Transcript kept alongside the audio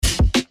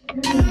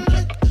Weird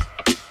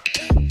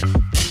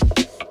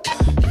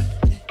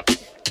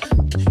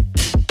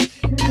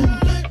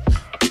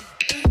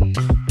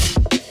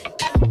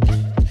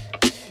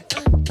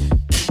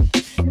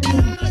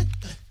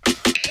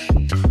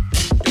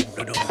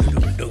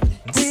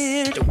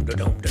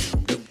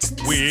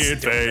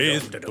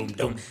Faith.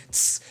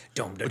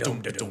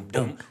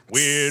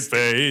 Weird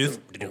Faith.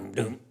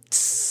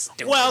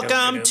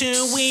 Welcome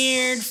to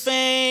Weird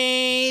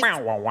Faith.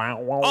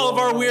 All of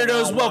our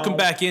weirdos, welcome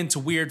back into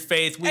Weird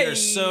Faith. We are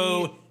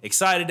so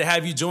excited to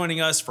have you joining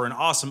us for an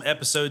awesome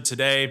episode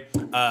today.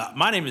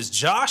 My name is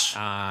Josh.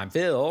 I'm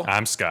Phil.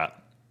 I'm Scott.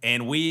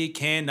 And we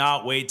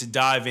cannot wait to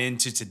dive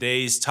into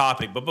today's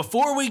topic. But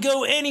before we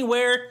go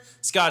anywhere,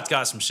 Scott's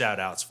got some shout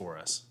outs for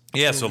us.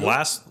 Yeah, so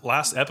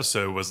last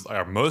episode was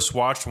our most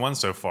watched one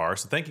so far.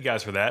 So thank you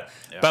guys for that.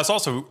 Yeah. But it's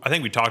also, I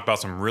think we talked about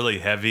some really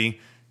heavy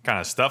kind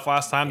of stuff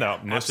last time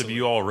that most of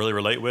you all really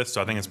relate with.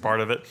 So I think it's part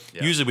of it.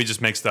 Yeah. Usually we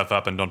just make stuff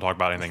up and don't talk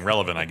about anything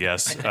relevant, I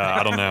guess.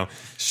 I don't know.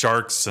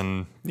 Sharks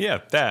and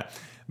that.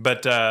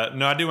 But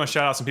no, I do want to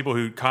shout out some people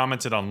who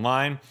commented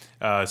online.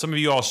 Some of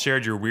you all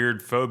shared your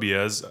weird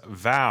phobias.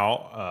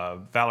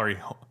 Valerie,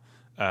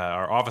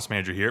 our office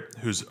manager here,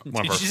 who's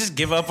one of our... Did you just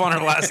give up on her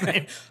last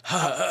name?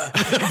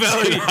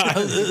 Valerie,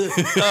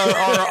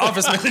 our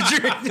office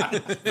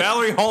manager.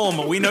 Valerie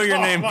Holm, we know your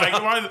name.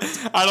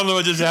 I don't know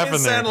what just It happened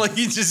there. sounded like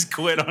you just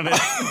quit on it.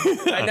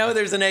 I know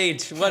there's an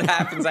H. What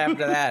happens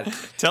after that?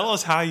 Tell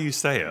us how you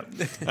say it.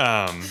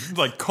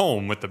 Like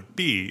comb with the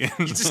B.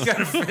 You just got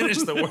to finish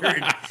the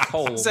word.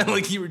 Cold. It sounded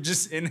like you were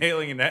just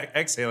inhaling and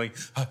exhaling.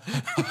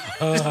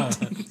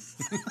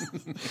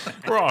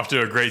 We're off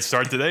to a great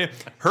start today.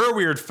 Her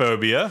weird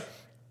phobia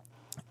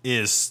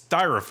is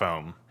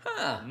styrofoam.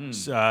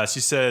 She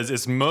says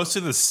it's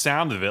mostly the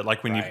sound of it,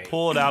 like when you Right.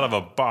 pull it out of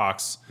a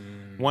box.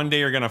 One day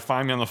you're going to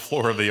find me on the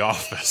floor of the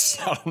office.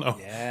 I don't know.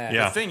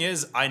 Yeah. The thing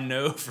is, I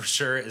know for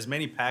sure as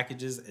many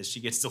packages as she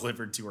gets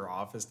delivered to her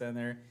office down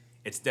there,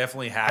 it's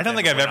definitely I happened. don't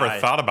think I've when ever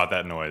thought about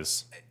that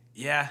noise.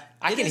 Yeah.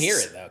 I can is. hear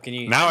it though. Can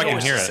you? Now I know can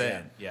what hear you're it.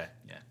 saying. Yeah.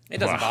 It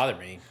doesn't Wow. bother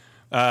me.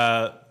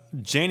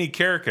 Janie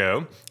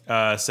Carrico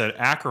said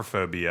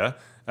acrophobia.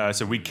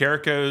 So we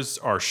Carricos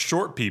are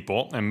short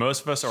people, and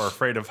most of us are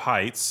afraid of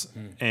heights.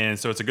 And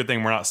so it's a good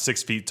thing we're not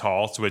 6 feet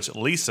tall. To which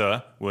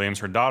Lisa Williams,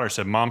 her daughter,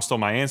 said, "Mom stole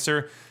my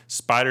answer.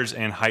 Spiders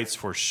and heights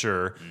for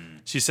sure."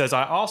 She says,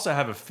 "I also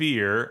have a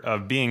fear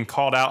of being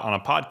called out on a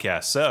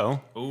podcast."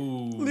 So,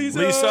 Ooh.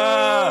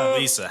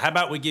 Lisa. How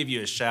about we give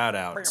you a shout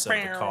out so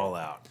to call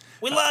out?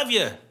 We love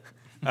you.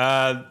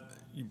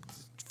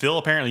 Phil,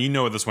 apparently you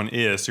know what this one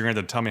is, so you're going to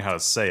have to tell me how to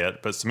say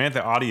it. But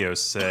Samantha Audio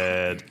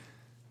said,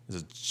 is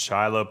it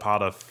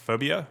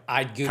chilopodophobia?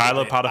 I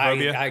googled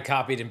Chilopodophobia? it. I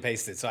copied and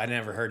pasted, so I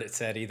never heard it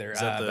said either.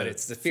 that the But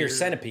it's the fear of fear-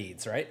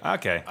 centipedes, right?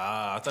 Okay.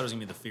 I thought it was going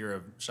to be the fear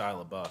of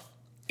Shia LaBeouf.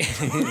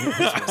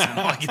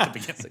 Like at the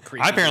beginning.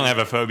 Creepy. I apparently have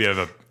a phobia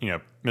of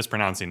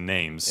mispronouncing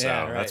names, so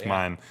Yeah, right, that's yeah.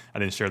 mine. I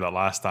didn't share that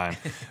last time.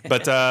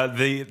 But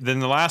then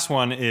the last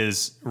one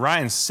is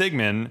Ryan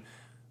Sigmund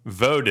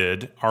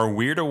voted our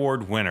Weird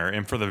Award winner,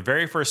 and for the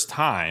very first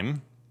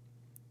time,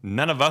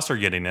 none of us are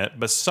getting it,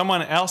 but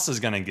someone else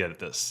is going to get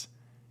this.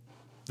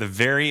 The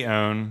very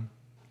own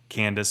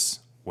Candace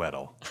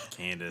Weddle.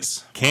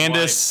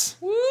 Candace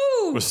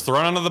was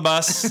thrown under the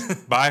bus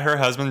by her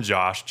husband,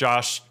 Josh.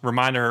 Josh,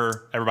 remind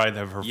everybody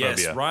of her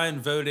Yes, phobia. Ryan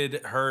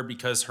voted her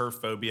because her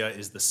phobia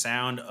is the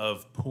sound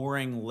of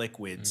pouring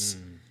liquids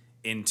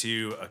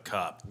into a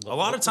cup. A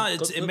lot of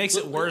times it makes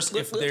it worse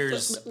if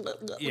there's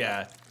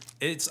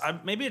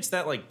maybe it's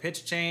that like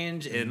pitch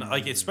change and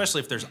like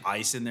especially if there's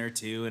ice in there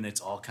too and it's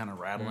all kind of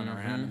rattling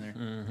around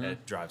in there.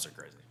 It drives her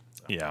crazy.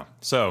 So. Yeah.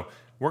 So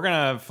we're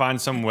going to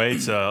find some way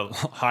to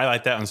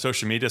highlight that on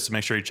social media, so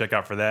make sure you check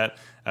out for that.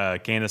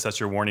 Candace, that's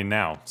your warning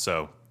now.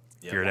 So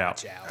figure it out.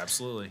 Watch out.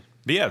 Absolutely.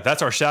 But yeah,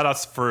 that's our shout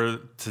outs for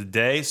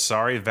today.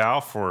 Sorry, Val,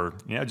 for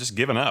just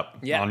giving up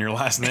on your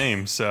last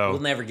name. So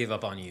We'll never give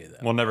up on you, though.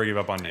 we'll never give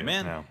up on you.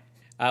 Amen. No.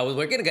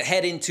 We're going to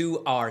head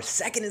into our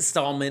second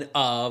installment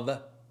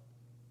of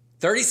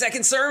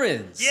 30-second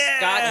sermons. Yeah!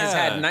 Scott has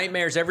had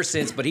nightmares ever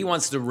since, but he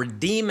wants to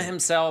redeem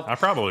himself. I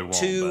probably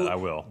won't, but I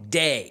will.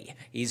 Today.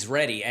 He's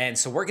ready. And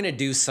so we're going to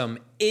do some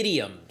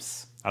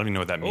idioms. I don't even know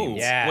what that means.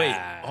 Yeah. Wait,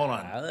 hold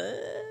on.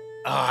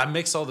 I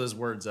mix all those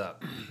words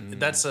up.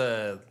 That's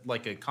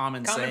like a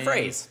common saying.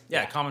 phrase.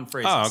 Yeah, common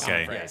phrase. Oh, Common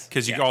okay. phrase.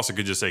 Because you also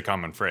could just say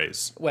common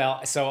phrase.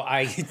 Well, so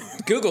I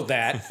Googled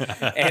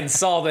that and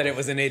saw that it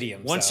was an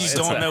idiom. Once so you it's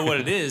don't a- know what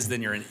it is,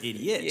 then you're an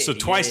idiot. So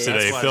twice That's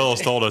today, why- Phil has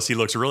told us he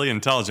looks really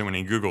intelligent when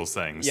he Googles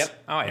things.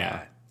 Yep. Oh,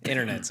 yeah.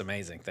 Internet's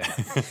amazing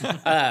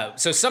thing.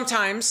 So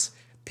sometimes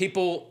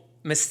people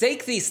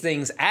mistake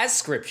these as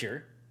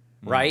scripture,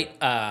 right?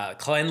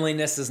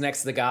 Cleanliness is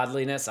next to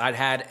godliness. I'd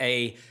had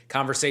a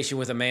conversation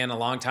with a man a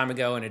long time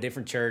ago in a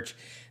different church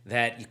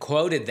that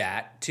quoted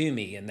that to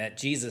me, and that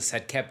Jesus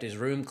had kept his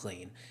room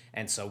clean.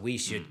 And so we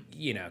should,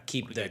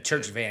 keep the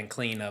church van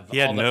clean of He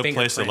had all the no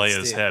place to lay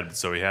fingerprints, his too. head,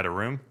 so he had a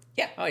room.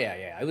 Yeah. Oh,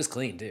 yeah. It was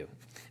clean, too.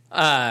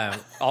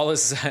 All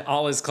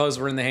his clothes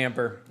were in the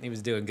hamper. He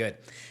was doing good.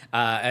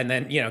 And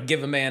then,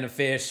 give a man a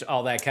fish,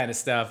 all that kind of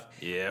stuff.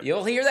 Yep.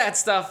 You'll hear that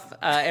stuff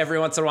every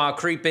once in a while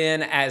creep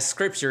in as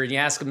scripture, and you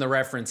ask them the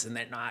reference, and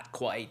they're not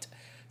quite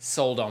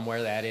sold on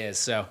where that is.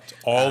 So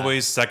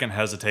Always second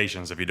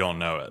hesitations if you don't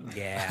know it.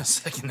 yeah.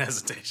 Second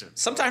hesitation.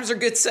 Sometimes they're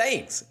good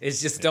sayings.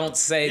 It's just don't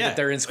say that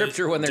they're in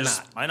scripture when they're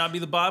not. Might not be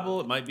the Bible.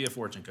 It might be a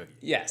fortune cookie.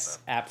 Yes,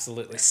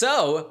 absolutely.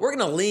 So we're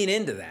going to lean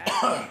into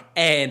that,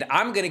 and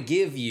I'm going to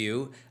give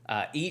you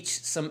each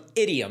some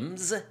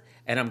idioms,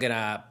 and I'm going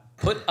to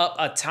put up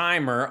a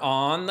timer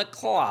on the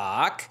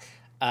clock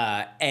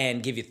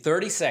and give you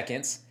 30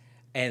 seconds,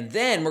 and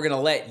then we're going to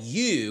let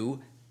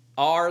you,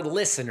 our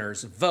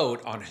listeners,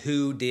 vote on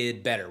who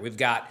did better. We've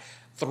got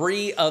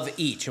 3 of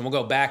each, and we'll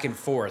go back and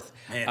forth.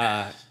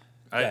 Man,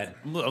 I'm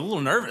a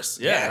little nervous.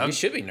 Yeah, you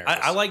should be nervous.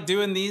 I like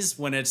doing these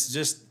when it's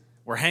just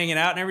we're hanging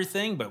out and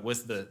everything, but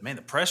with the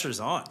pressure's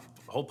on.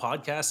 The whole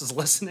podcast is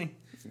listening.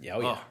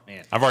 Oh,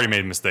 man. I've already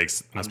made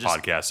mistakes in this just-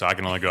 podcast, so I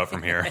can only go up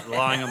from here.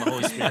 Relying on the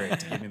Holy Spirit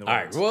to give me the All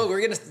right. words.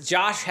 Well,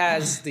 Josh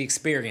has the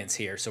experience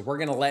here, so we're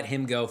gonna let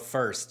him go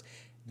first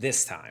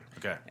this time.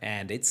 Okay.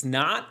 And it's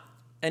not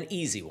an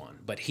easy one,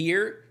 but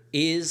here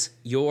is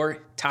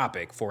your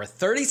topic for a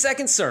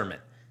 30-second sermon,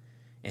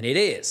 and it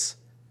is: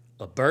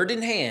 a bird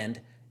in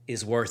hand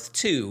is worth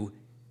 2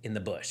 in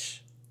the bush.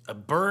 A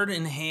bird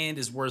in hand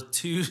is worth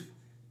 2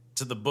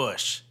 to the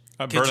bush.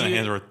 A bird in the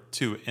hands worth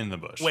 2 in the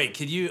bush. Wait,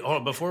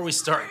 before we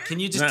start,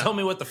 can you just tell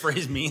me what the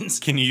phrase means?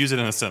 Can you use it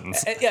in a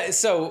sentence? Yeah.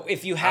 So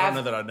if you have, I don't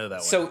know that I know that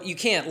one. So you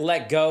can't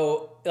let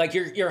go. Like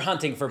you're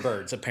hunting for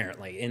birds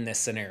apparently in this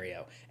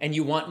scenario, and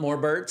you want more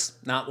birds,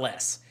 not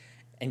less.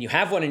 And you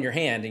have one in your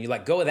hand, and you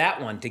let go of that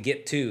one to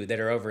get 2 that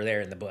are over there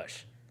in the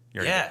bush.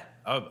 Yeah.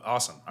 Oh,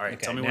 awesome. All right.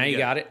 Okay, Tell me now what you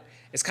got it.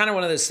 It's kind of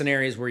one of those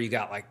scenarios where you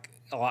got like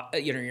a lot.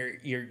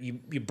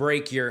 You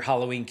break your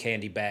Halloween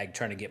candy bag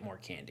trying to get more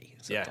candy,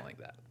 something like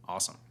that.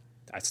 Awesome.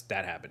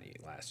 That happened to you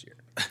last year.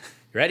 You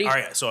ready? All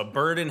right. So a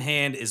bird in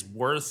hand is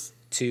worth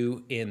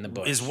 2 in the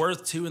bush.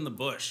 2 in the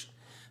bush.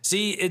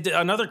 See,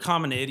 another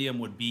common idiom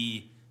would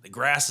be the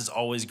grass is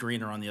always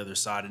greener on the other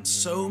side. And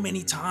so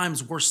many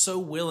times we're so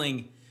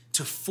willing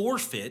to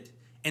forfeit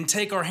and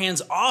take our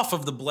hands off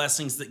of the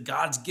blessings that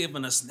God's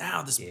given us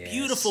now. This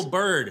beautiful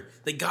bird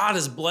that God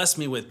has blessed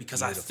me with,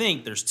 because I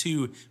think there's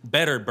 2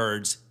 better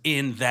birds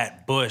in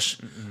that bush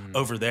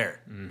over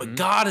there. But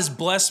God has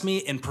blessed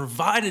me and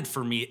provided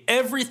for me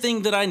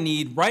everything that I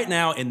need right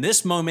now in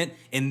this moment,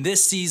 in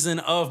this season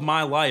of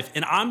my life.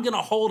 And I'm going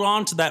to hold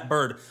on to that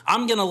bird.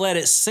 I'm going to let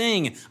it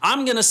sing.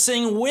 I'm going to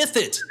sing with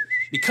it,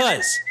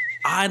 because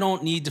I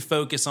don't need to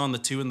focus on the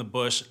 2 in the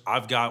bush.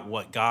 I've got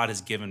what God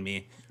has given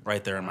me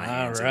right there in my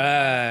hands. All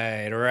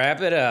right,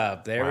 wrap it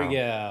up. There Wow. we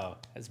go.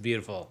 That's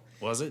beautiful.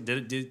 Was it?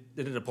 Did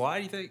it apply,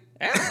 do you think?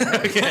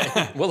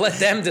 Okay. We'll let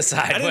them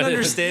decide. I didn't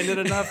understand it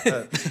enough.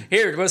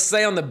 Here, let's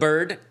stay on the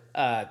bird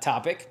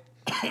topic.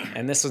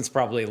 And this one's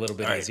probably a little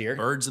bit All right, easier.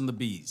 birds and the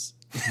bees.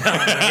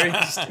 You're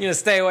going to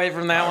stay away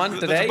from that one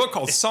There's today? a book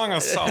called Song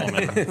of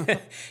Solomon.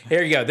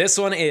 Here you go. This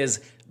one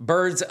is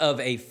birds of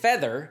a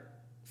feather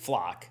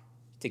flock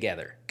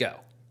together.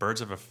 Go.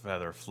 Birds of a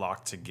feather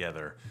flock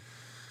together.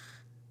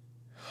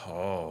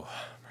 Oh.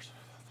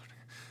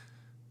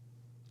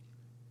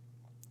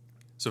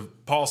 So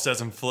Paul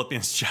says in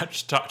Philippians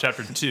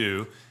chapter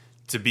 2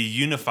 to be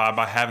unified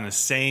by having the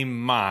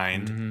same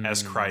mind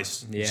as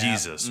Christ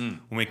Jesus. When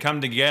we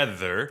come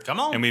together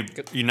and we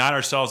unite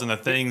ourselves in the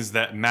things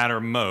that matter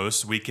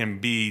most, we can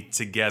be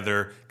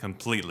together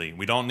completely.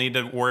 We don't need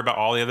to worry about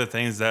all the other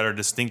things that are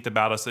distinct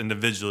about us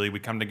individually. We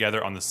come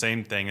together on the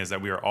same thing, as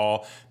that we are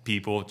all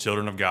people,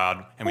 children of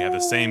God, and we have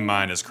the same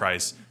mind as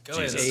Christ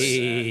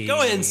Jesus. Go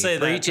ahead and say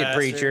that, Preach it, Pastor.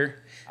 preacher.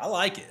 I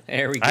like it.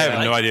 There we go. I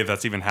have no idea if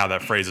that's even how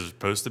that phrase is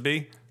supposed to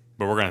be,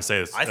 but we're going to say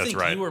that's I think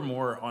right. you were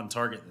more on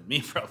target than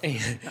me,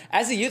 probably.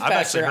 As a youth I've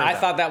actually pastor, heard I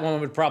that. thought that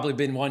one would probably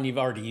been one you've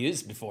already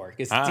used before,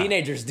 because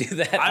teenagers do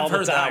that all I've the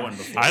heard time. that one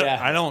before.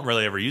 I don't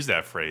really ever use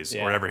that phrase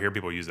Yeah. or ever hear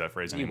people use that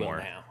phrase You will anymore.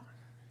 now.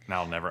 And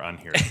I'll never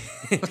unhear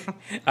it.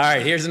 All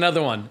right, here's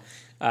another one.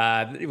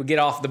 We get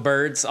off the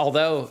birds,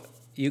 although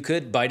you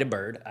could bite a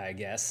bird, I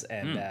guess,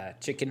 and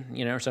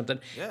chicken, or something.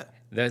 Yeah.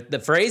 The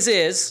phrase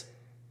is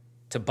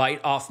to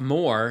bite off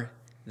more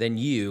than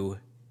you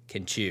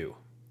can chew.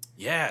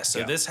 Yeah,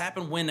 so this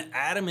happened when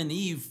Adam and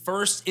Eve,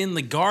 first in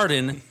the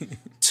garden,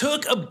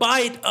 took a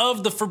bite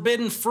of the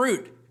forbidden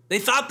fruit. They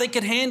thought they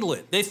could handle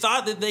it. They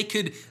thought that they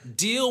could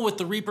deal with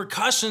the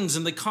repercussions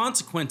and the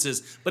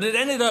consequences, but it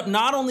ended up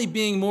not only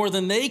being more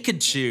than they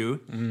could chew,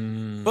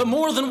 but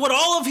more than what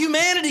all of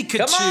humanity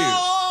could chew.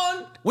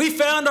 on! We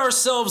found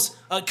ourselves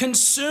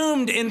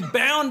consumed and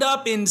bound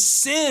up in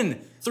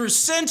sin through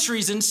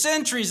centuries and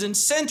centuries and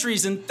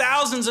centuries and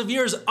thousands of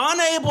years,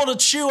 unable to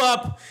chew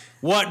up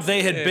what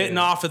they had bitten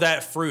off of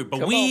that fruit.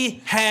 But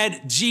we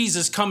had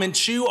Jesus come and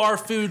chew our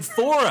food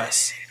for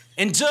us.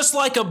 And just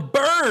like a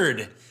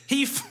bird,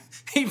 he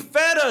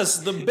fed us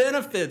the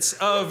benefits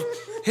of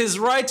his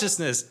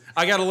righteousness.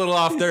 I got a little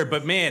off there,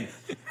 but man,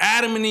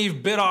 Adam and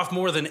Eve bit off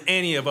more than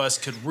any of us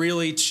could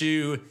really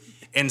chew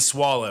and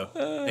swallow.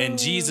 And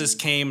Jesus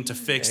came to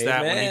fix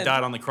that when he Amen.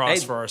 died on the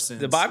cross Hey, for our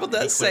sins. The Bible He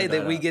does say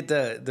cleared that we up. get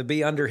to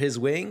be under his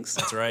wings.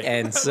 That's right.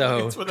 And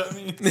so That's what that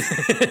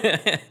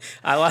means.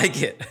 I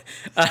like it.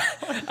 All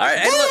right.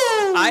 And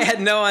look, I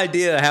had no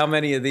idea how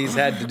many of these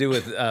had to do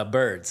with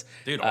birds.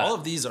 Dude, all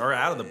of these are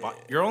out of the Bible.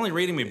 You're only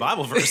reading me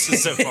Bible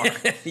verses so far.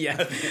 Yeah.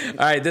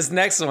 All right. This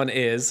next one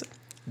is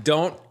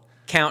don't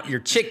count your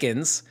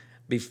chickens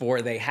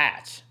before they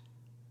hatch.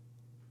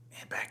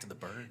 Man, back to the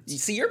birds. You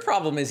see, your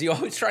problem is you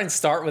always try and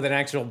start with an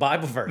actual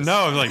Bible verse. No,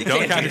 I'm like, You don't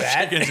can't count do your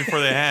that. chickens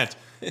before they hatch.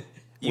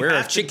 You Where are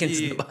have to chickens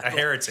be in the Bible? a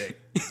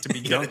heretic to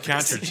be good Don't at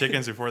count this. your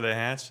chickens before they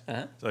hatch.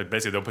 So like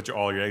basically, don't put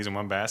all your eggs in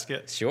one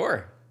basket.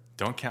 Sure.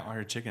 Don't count all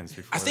your chickens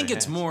before. I think they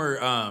it's hatch.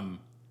 more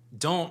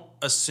don't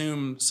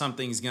assume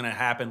something's gonna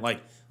happen.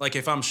 Like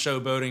if I'm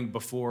showboating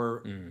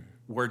before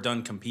we're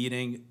done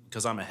competing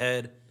because I'm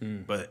ahead,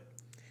 but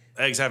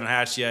eggs haven't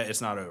hatched yet,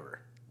 it's not over.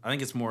 I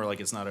think it's more like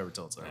it's not over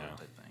till it's over type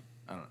thing.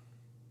 I don't know.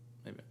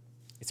 Maybe.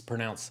 It's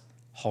pronounced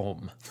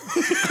home.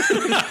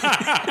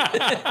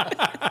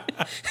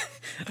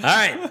 All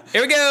right,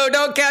 here we go.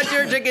 Don't count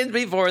your chickens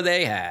before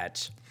they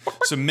hatch.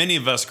 So many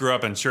of us grew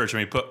up in church and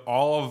we put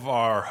all of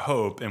our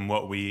hope in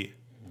what we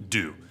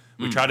do.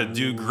 We try to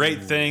do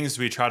great things.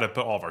 We try to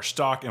put all of our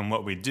stock in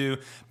what we do.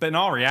 But in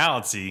all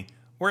reality,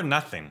 we're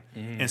nothing.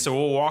 And so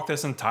we'll walk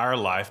this entire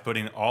life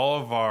putting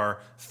all of our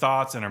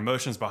thoughts and our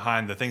emotions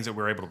behind the things that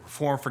we're able to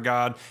perform for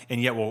God.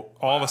 And yet we'll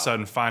all of a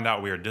sudden find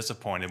out we are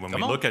disappointed. When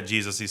we look at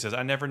Jesus, he says,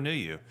 I never knew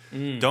you.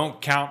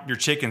 Don't count your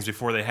chickens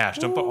before they hatch.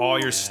 Don't put all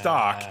your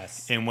stock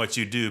in what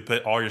you do.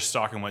 Put all your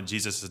stock in what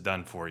Jesus has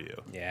done for you.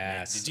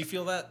 Yes. Did you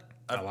feel that?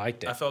 I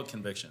liked it. I felt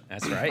conviction.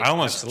 That's right. I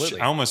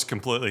Absolutely. almost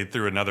completely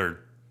threw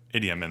another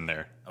idiom in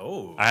there.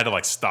 Oh. I had to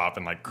like stop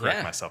and like correct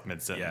Yeah. myself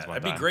mid sentence. Yeah,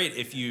 it'd be great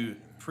if you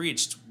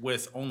preached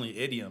with only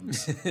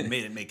idioms and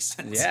made it make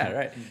sense. Yeah,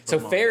 right. So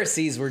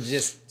Pharisees were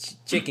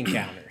just chicken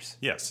counters.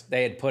 Yes.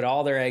 They had put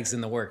all their eggs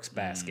in the works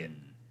basket.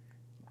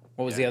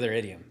 What was the other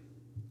idiom?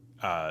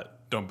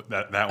 Don't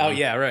that one. Oh,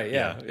 yeah, right.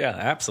 Yeah, yeah,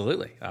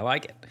 absolutely. I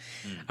like it.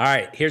 All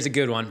right, here's a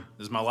good one.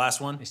 This is my last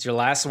one. It's your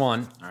last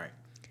one. All right,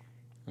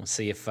 We'll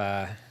see if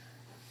go.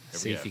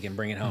 you can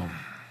bring it home.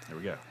 here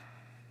we go.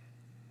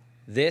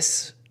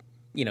 This,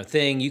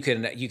 thing you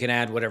can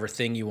add whatever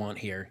thing you want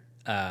here,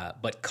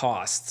 but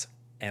costs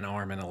an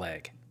arm and a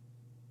leg.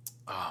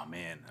 Oh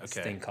man. This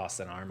Okay. thing costs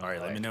an arm and All a right.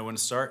 leg. Let me know when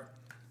to start.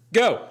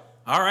 Go.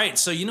 All right.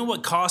 So you know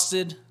what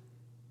costed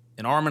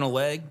an arm and a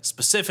leg?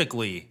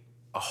 Specifically,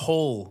 a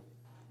hole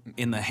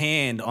in the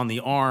hand on the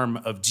arm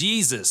of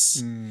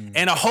Jesus and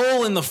a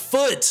hole in the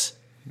foot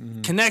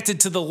connected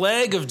to the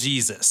leg of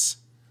Jesus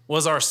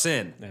was our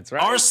sin. That's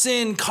right. Our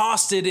sin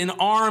costed an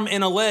arm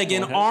and a leg,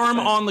 an 100%. arm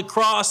on the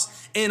cross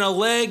and a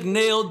leg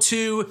nailed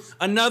to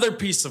another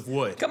piece of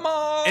wood. Come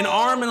on. An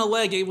arm and a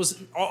leg. It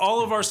was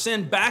all of our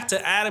sin back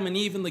to Adam and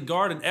Eve in the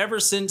garden.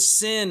 Ever since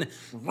sin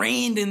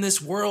reigned in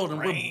this world and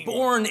we're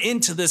born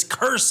into this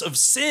curse of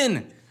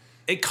sin,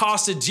 it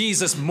costed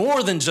Jesus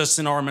more than just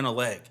an arm and a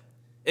leg.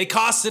 It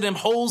costed him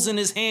holes in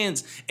his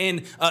hands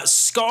and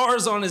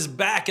scars on his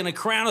back and a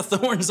crown of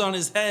thorns on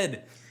his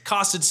head.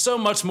 Costed so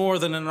much more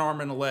than an arm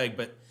and a leg,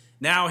 but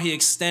now he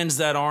extends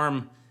that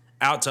arm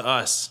out to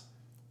us.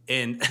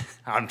 And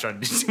I'm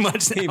trying to do too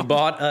much now. He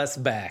bought us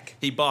back.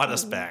 He bought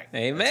us back.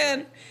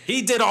 Amen.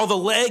 He did all the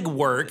leg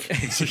work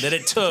that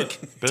it took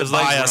But to his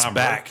legs buy were us not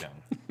back.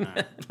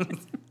 broken.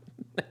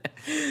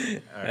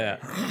 Yeah.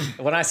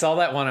 When I saw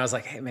that one, I was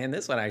like, hey, man,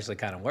 this one actually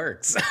kind of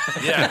works.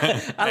 Yeah,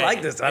 I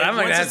like this one. I'm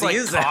going to Once have it's to like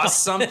use that.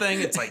 cost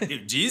something. It's like,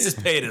 dude, Jesus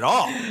paid it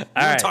all. We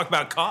right. talk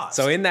about cost.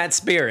 So in that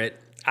spirit,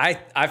 I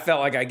felt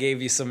like I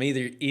gave you some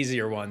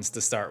easier ones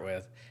to start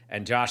with,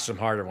 and Josh some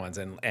harder ones,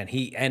 and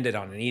he ended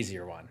on an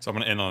easier one. So I'm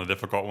gonna end on a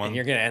difficult one. And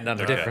you're going to end on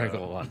a Okay.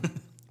 difficult one.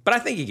 But I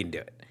think you can do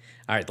it.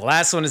 All right, the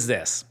last one is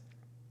this.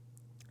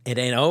 It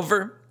ain't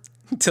over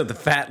until the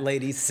fat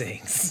lady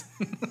sings.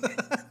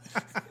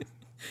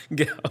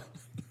 Go.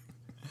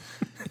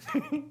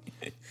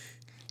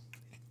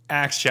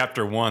 Acts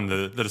chapter 1,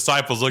 the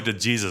disciples looked at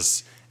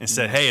Jesus and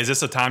said, hey, is this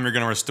the time you're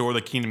going to restore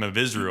the kingdom of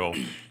Israel?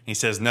 He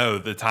says, no,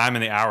 the time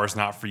and the hour is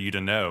not for you to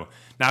know.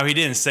 Now, he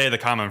didn't say the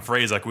common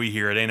phrase like we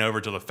hear, it ain't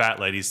over till the fat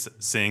lady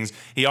sings.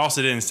 He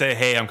also didn't say,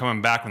 hey, I'm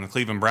coming back when the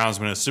Cleveland Browns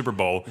win a Super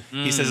Bowl.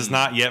 He says it's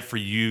not yet for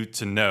you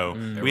to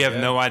know. We have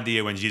no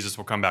idea when Jesus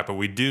will come back, but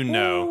we do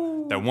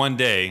know that one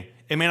day,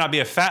 it may not be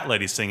a fat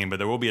lady singing, but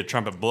there will be a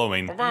trumpet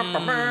blowing,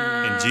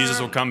 and Jesus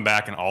will come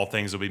back and all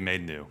things will be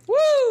made new. Woo!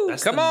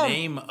 That's Come the on.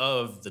 name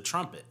of the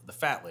trumpet, the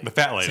fat lady. The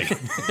fat lady.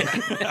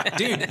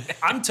 Dude,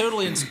 I'm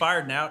totally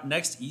inspired now.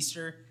 Next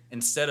Easter,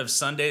 instead of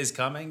Sundays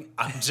coming,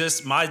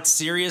 my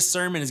serious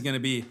sermon is going to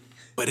be,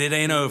 but it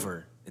ain't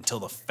over until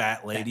the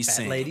fat lady Fat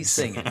sings. lady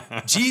singing.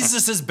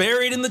 Jesus is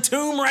buried in the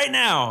tomb right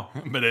now,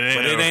 But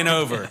it ain't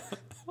over.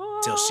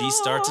 till she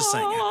starts to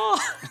sing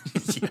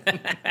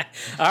it.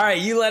 All right,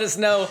 you let us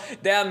know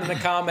down in the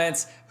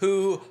comments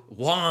who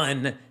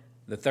won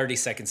the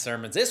 30-second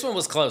sermons. This one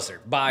was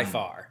closer by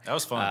far. That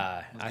was fun.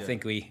 I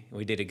think we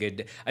did a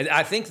good.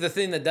 I think the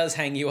thing that does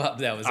hang you up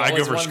though is I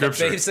always go for one that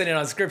scripture. based it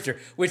on scripture,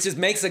 which is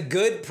makes a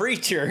good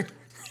preacher.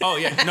 Oh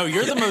yeah, no,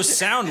 you're the most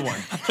sound one.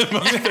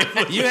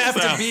 You have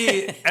to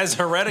be as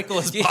heretical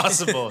as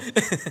possible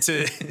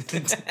to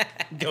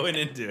going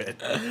into it.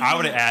 I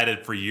would have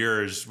added for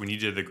years when you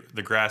did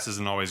the grass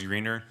isn't always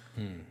greener.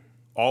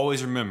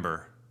 Always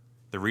remember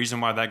the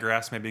reason why that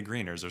grass may be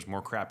greener is there's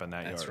more crap in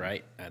that yard. That's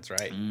right. That's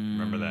right.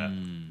 Remember that.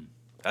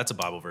 That's a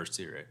Bible verse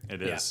too, right?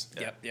 It Yeah. is.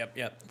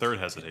 Yep. Third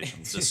hesitation.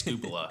 It's a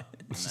scoopula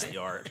in that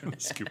yard.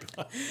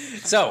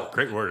 So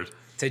Great word.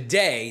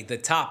 today, the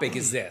topic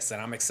is this,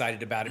 and I'm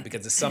excited about it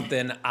because it's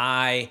something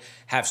I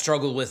have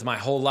struggled with my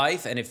whole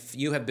life. And if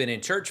you have been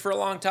in church for a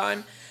long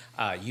time,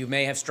 you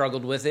may have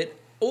struggled with it.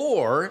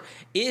 Or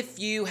if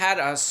you had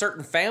a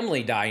certain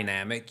family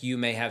dynamic, you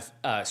may have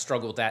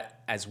struggled with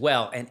that as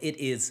well. And it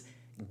is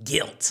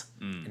guilt.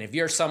 And if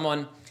you're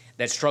someone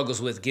that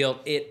struggles with guilt,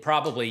 it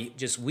probably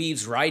just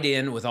weaves right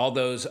in with all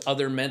those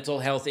other mental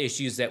health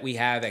issues that we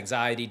have,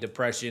 anxiety,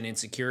 depression,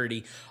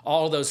 insecurity,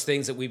 all those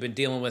things that we've been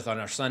dealing with on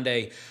our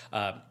Sunday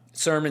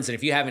sermons. And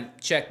if you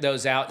haven't checked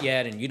those out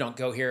yet and you don't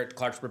go here at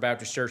Clarksburg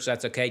Baptist Church,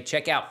 that's okay.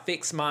 Check out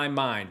Fix My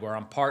Mind, where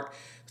I'm part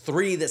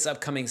 3 this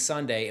upcoming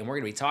Sunday, and we're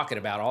going to be talking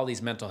about all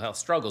these mental health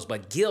struggles.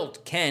 But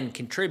guilt can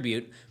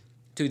contribute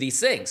to these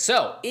things.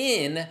 So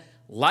in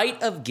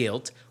light of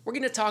guilt, we're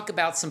going to talk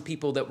about some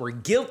people that were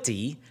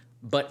guilty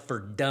but for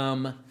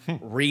dumb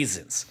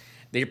reasons.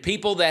 They're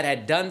people that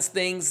had done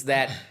things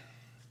that,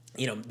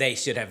 they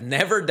should have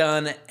never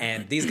done,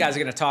 and these guys are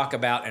going to talk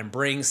about and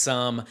bring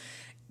some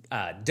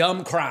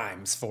dumb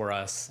crimes for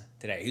us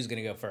today. Who's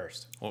going to go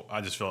first? Well,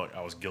 I just feel like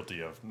I was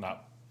guilty of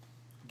not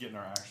getting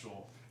our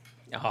actual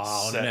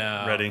Oh, set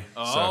no. ready.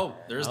 Oh,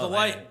 there's the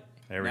light.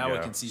 There we now go. we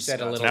can see Shed a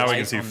Scott. little Now we light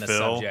can see on the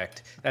Phil.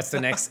 subject. That's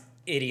the next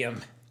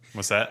idiom.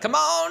 What's that? Come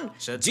on.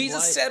 Shed some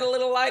Jesus light. shed a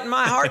little light in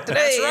my heart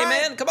today. That's right.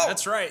 Amen. Come on.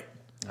 That's right.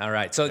 All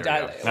right. So we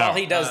go. while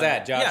he does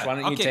that, Josh, Yeah, why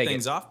don't I'll you kick take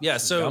things it? off? Yeah,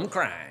 so Dumb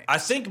crime. I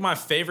think my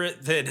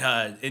favorite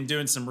that in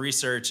doing some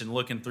research and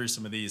looking through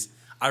some of these,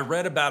 I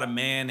read about a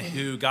man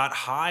who got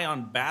high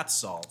on bath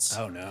salts.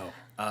 Oh, no.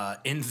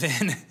 And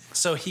then,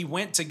 so he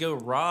went to go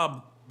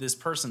rob this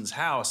person's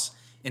house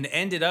and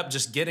ended up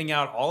just getting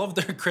out all of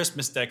their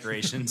Christmas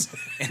decorations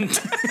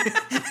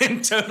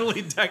and totally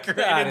That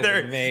decorated is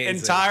their amazing.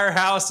 entire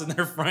house in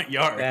their front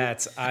yard.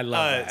 I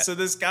love that. So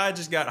this guy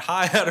just got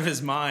high out of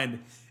his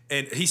mind,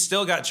 and he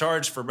still got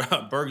charged for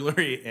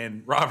burglary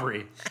and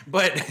robbery,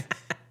 but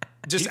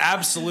just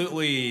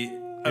absolutely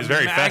was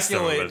very festive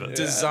immaculate with it.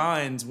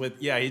 designs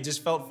he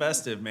just felt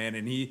festive, man,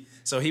 and he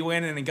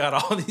went in and got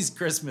all these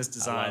Christmas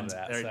designs,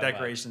 that or so much.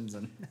 decorations,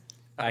 and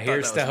I thought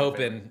here's that to was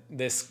my hoping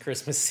this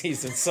Christmas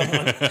season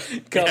someone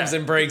comes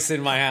and breaks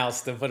in my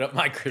house to put up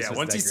my Christmas yeah,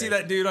 once you see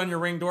decoration. that dude on your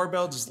Ring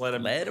doorbell, just let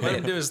him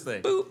do his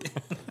thing.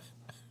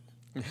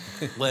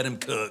 Let him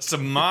cook. So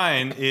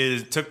mine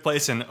took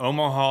place in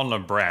Omaha,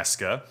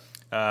 Nebraska,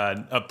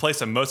 a place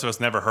that most of us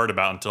never heard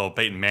about until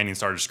Peyton Manning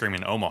started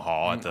screaming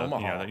Omaha at the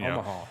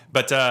Omaha.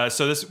 But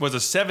so this was a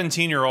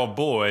 17-year-old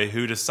boy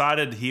who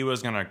decided he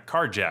was going to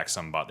carjack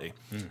somebody,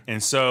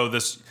 and so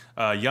this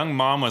young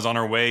mom was on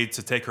her way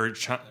to take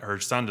her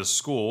son to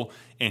school,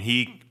 and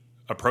he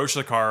approached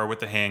the car with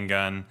the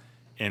handgun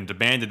and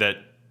demanded that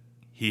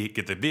he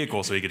get the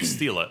vehicle so he could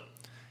steal it.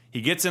 He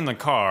gets in the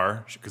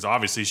car, because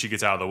obviously she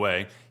gets out of the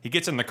way. He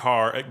gets in the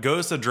car, it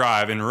goes to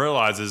drive, and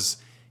realizes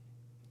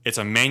it's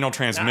a manual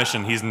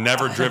transmission. He's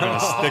never driven a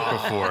stick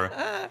before.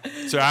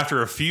 So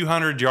after a few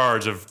hundred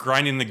yards of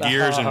grinding the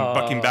gears and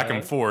bucking back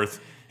and forth,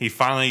 he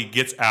finally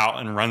gets out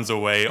and runs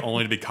away,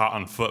 only to be caught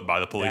on foot by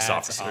the police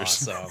That's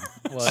officers. awesome.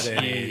 What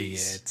an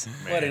idiot.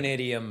 What an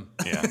idiom.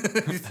 Yeah.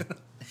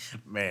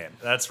 Man,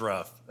 that's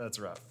rough. That's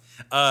rough.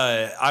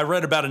 I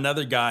read about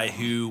another guy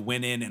who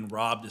went in and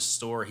robbed a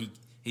store.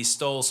 He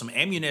stole some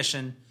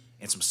ammunition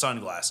and some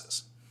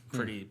sunglasses.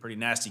 Pretty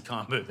nasty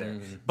combo there.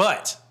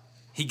 But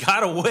he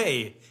got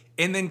away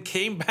and then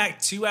came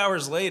back 2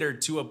 hours later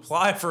to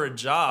apply for a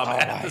job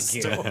at the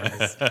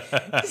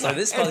store. So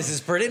this place is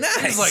pretty nice.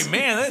 He's like,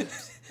 man,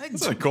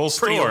 It's a cool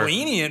pretty store.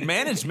 lenient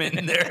management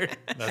in there.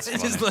 That's They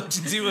just let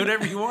you do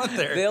whatever you want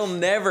there. They'll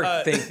never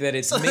think that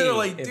it's so me they're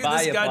like, dude, if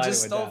I this guy apply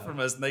just to a stole job. from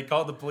us, and they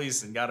called the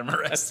police and got him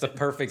arrested. That's the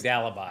perfect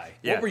alibi.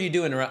 Yeah. What were you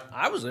doing around?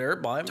 I was there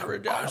applying for a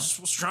I job. just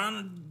was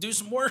trying to do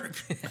some work,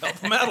 help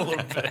him out a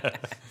little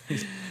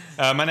bit.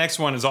 My next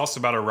one is also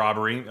about a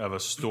robbery of a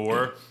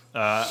store.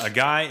 A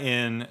guy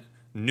in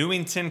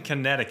Newington,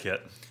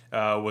 Connecticut,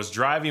 was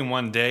driving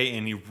one day,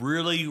 and he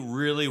really,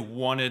 really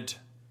wanted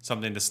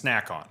something to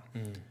snack on.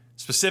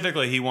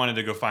 Specifically, he wanted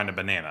to go find a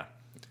banana.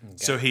 Okay.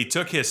 So he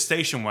took his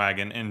station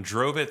wagon and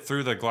drove it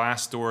through the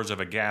glass doors of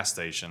a gas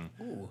station,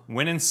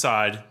 went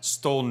inside,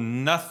 stole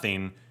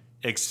nothing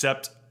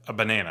except a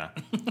banana.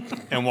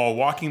 And while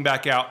walking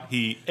back out,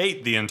 he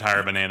ate the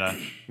entire banana,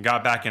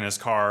 got back in his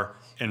car,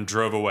 and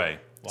drove away.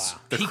 Wow.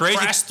 He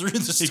crashed through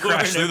the store. He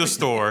crashed and through the everything.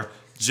 store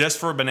just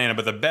for a banana.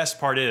 But the best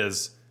part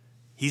is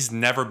he's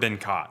never been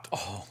caught.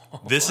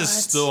 This is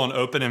still an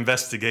open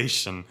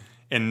investigation.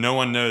 and no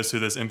one knows who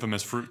this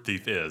infamous fruit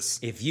thief is.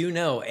 If you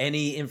know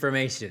any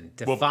information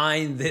to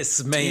find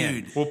this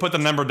man, We'll put the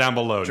number down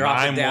below. Drop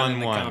it down in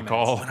the 911. comments.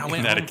 Call When I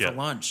went home Connecticut. for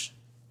lunch,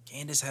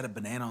 Candace had a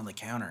banana on the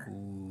counter.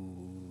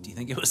 Do you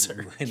think it was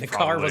her? and the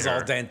car probably was all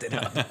her. dented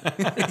up.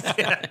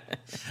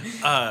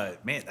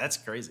 Man, that's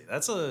crazy.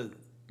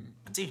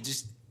 Dude,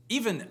 just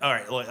even all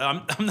right. Look,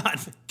 I'm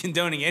not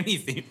condoning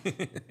anything,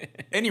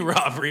 any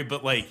robbery,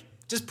 but like,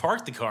 just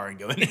park the car and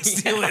go in and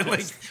steal it.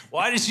 Like,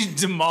 why did you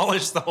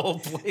demolish the whole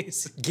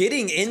place?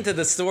 Getting into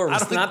the store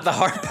was don't not the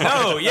hard part.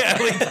 No, yeah,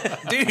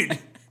 like, dude,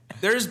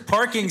 there's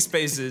parking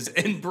spaces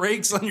and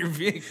brakes on your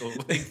vehicle.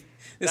 Like,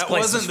 This that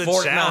place wasn't is the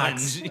Fort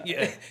challenge. Knox.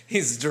 Yeah.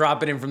 He's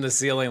dropping him from the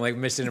ceiling like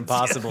Mission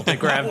Impossible to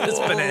grab this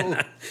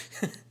banana.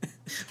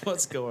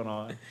 What's going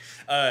on?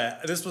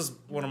 This was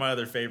one of my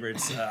other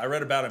favorites. I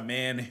read about a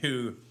man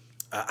who,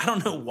 I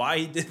don't know why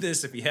he did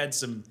this, if he had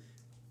some,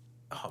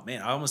 oh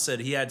man, I almost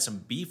said he had some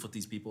beef with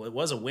these people. It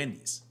was a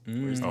Wendy's.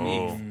 Where's the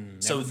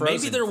beef? So maybe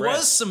frozen, there fresh.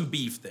 was some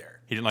beef there.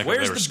 He didn't like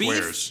Where's that they the were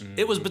beef? squares.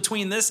 It was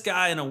between this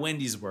guy and a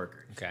Wendy's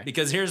worker. Okay.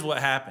 Because here's what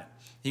happened.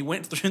 He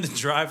went through the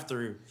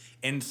drive-thru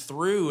and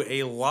threw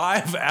a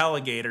live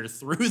alligator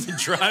through the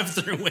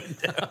drive-thru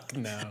window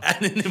No.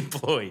 at an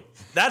employee.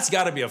 That's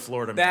got to be a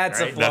Florida man, That's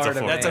a right? Florida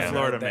man. That's a right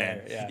Florida there,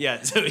 man. yeah.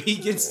 Yeah. So he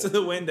gets to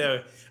the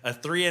window, a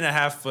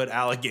 3.5-foot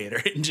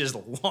alligator, and just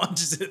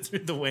launches it through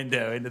the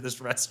window into this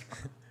restaurant.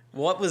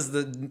 What was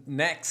the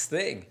next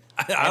thing?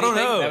 I don't Anything?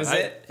 know. That was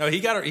it? No, he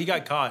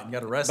got caught and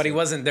got arrested. But he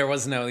wasn't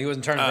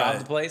trying to rob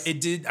the place? I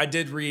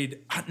did read.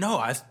 No,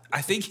 I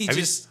think he Have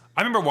you- just.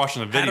 I remember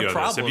watching the had a video of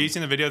this. Have problem. you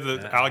seen the video of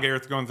the alligator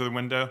going through the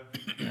window?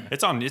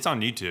 It's on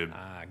YouTube.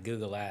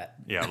 Google that.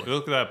 Yeah,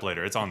 look that up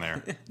later. It's on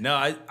there. No,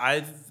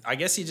 I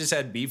guess he just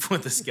had beef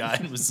with this guy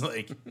and was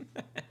like,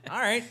 "All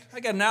right, I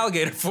got an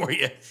alligator for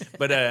you."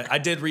 But I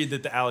did read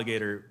that the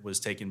alligator was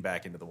taken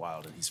back into the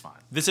wild and he's fine.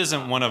 This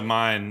isn't one of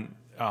mine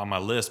on my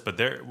list, but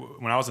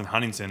when I was in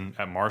Huntington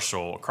at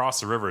Marshall, across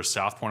the river is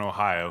South Point,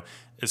 Ohio.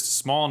 It's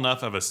small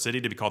enough of a city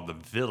to be called the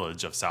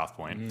village of South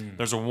Point.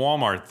 There's a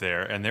Walmart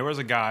there, and there was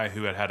a guy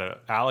who had an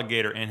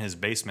alligator in his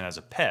basement as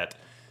a pet,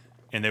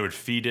 and they would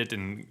feed it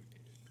and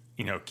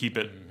keep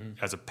it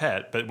as a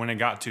pet. But when it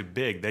got too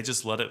big, they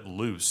just let it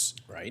loose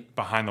Right.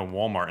 behind the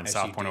Walmart in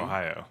South you Point, do.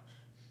 Ohio.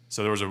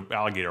 So there was an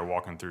alligator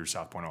walking through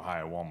South Point,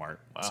 Ohio Walmart.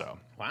 Wow. So,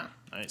 Wow.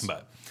 Nice.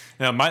 but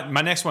now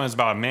my next one is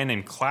about a man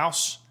named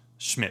Klaus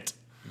Schmidt.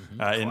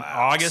 In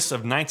August of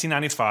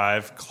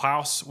 1995,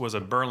 Klaus was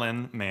a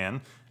Berlin man.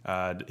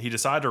 He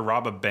decided to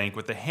rob a bank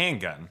with a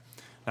handgun.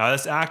 Now,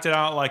 this acted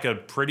out like a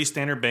pretty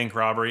standard bank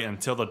robbery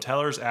until the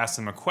tellers asked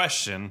him a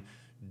question: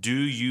 do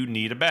you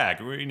need a bag?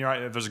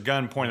 If there's a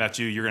gun pointed at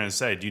you, you're going to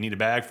say, do you need a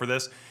bag for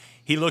this?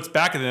 He looks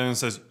back at them and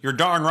says, you're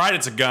darn right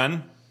it's a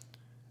gun.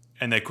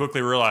 And they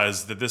quickly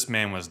realized that this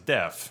man was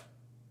deaf.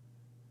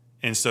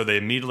 And so they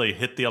immediately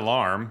hit the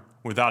alarm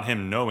without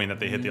him knowing that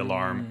they hit the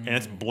alarm. And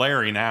it's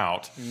blaring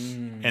out.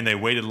 And they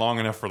waited long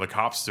enough for the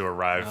cops to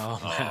arrive. Oh,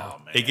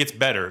 wow. It gets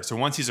better. So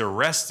once he's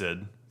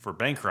arrested for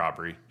bank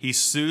robbery, he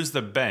sues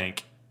the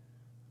bank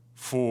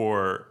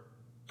for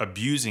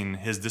abusing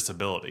his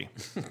disability.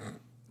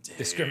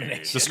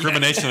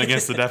 Discrimination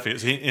against the deaf.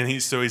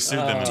 So he sued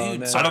them.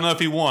 Dude, I don't know if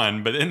he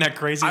won, but isn't that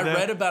crazy? I though?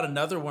 read about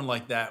another one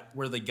like that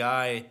where the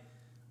guy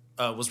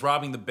was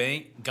robbing the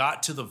bank,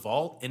 got to the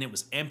vault, and it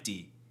was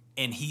empty.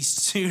 And he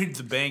sued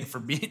the bank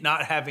for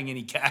not having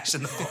any cash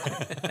in the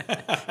vault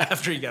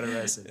after he got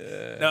arrested.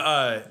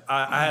 No,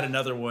 I had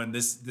another one.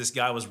 This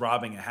guy was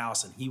robbing a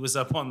house, and he was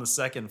up on the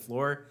second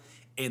floor,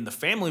 and the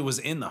family was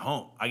in the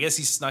home. I guess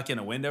he snuck in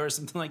a window or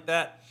something like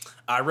that.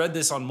 I read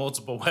this on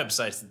multiple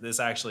websites that this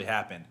actually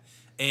happened.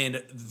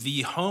 And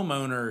the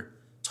homeowner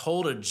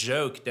told a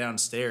joke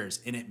downstairs,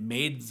 and it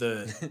made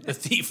the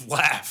thief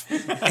laugh.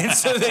 And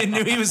so they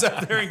knew he was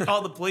up there and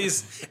called the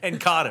police and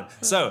caught him.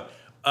 So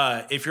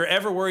if you're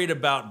ever worried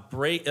about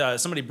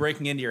somebody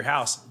breaking into your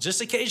house,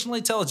 just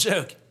occasionally tell a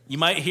joke. You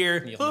might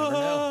hear You'll never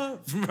know.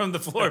 from the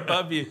floor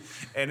above you,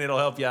 and it'll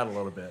help you out a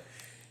little bit.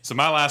 So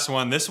my last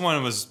one, this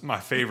one was my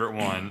favorite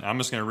one. I'm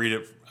just going to read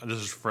it. This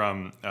is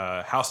from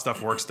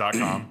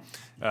howstuffworks.com.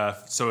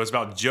 So it's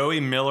about Joey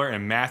Miller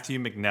and Matthew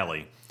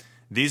McNelly.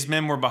 These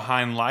men were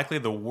behind likely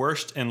the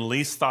worst and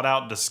least thought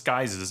out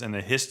disguises in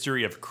the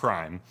history of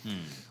crime.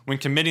 When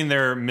committing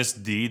their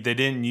misdeed, they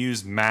didn't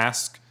use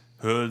masks,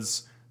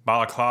 hoods,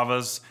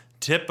 balaclavas,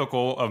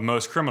 typical of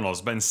most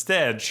criminals, but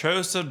instead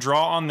chose to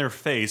draw on their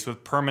face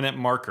with permanent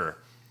marker.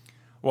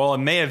 While it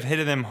may have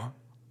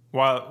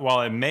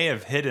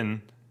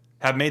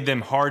made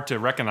them hard to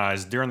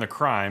recognize during the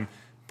crime,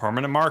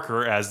 permanent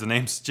marker, as the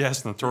name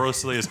suggests,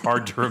 notoriously is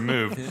hard to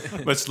remove,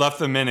 which left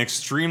the men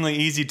extremely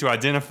easy to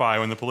identify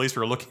when the police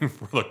were looking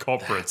for the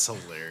culprits.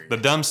 That's hilarious. The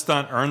dumb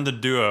stunt earned the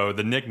duo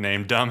the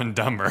nickname Dumb and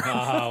Dumber. Oh,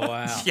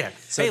 wow. Yeah.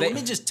 So hey, they- let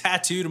me just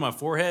tattoo to my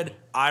forehead,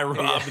 I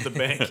robbed the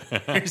bank.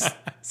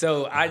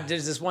 So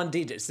there's this one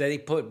detail. So they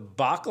put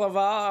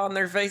baklava on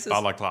their faces?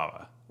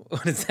 Balaclava.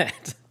 What is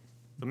that?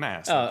 The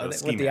mask. Oh,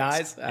 ski with the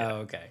mask. eyes? Oh,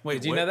 okay.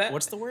 Wait, Did you know that?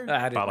 what's the word?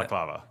 I didn't know.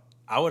 Balaclava.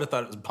 I would have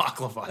thought it was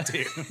baklava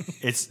too.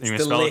 It's you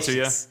want spell it to you?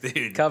 delicious.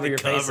 Dude, Cover it your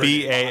face. covered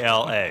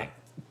BALA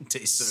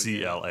Tastes so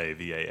good.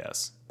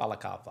 CLAVAS.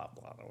 Balaclava.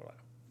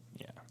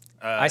 Yeah.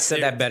 I said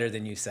dude. that better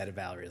than you said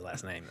Valerie's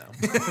last name,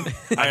 though.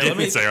 All right, Let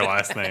me say her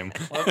last name.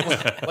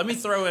 let me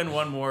throw in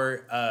one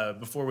more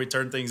before we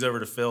turn things over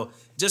to Phil,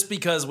 just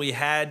because we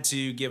had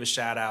to give a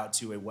shout out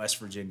to a West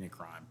Virginia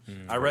crime.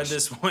 I read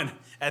this one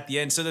at the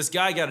end. So this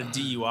guy got a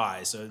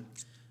DUI. So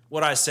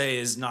what I say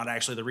is not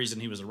actually the reason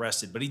he was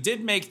arrested, but he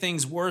did make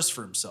things worse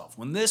for himself.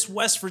 When this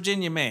West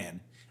Virginia man,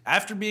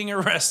 after being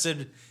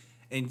arrested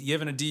and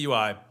given a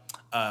DUI,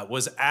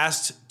 was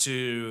asked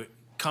to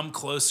come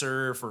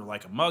closer for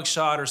like a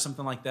mugshot or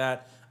something like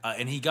that,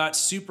 and he got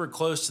super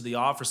close to the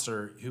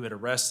officer who had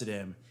arrested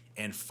him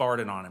and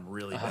farted on him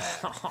really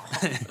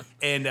bad.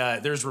 And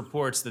there's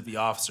reports that the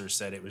officer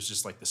said it was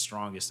just like the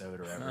strongest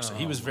odor ever. So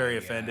he was very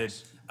offended.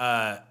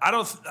 I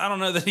don't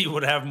know that he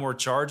would have more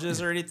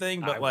charges or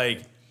anything, but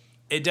like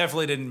it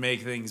definitely didn't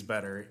make things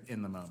better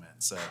in the moment.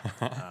 So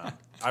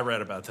I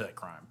read about that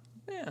crime.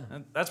 Yeah,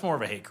 that's more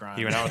of a hate crime.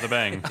 He went out with a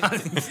bang.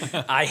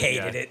 I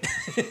hated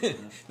it.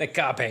 The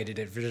cop hated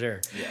it for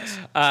sure.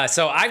 Yes.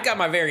 So I've got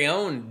my very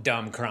own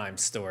dumb crime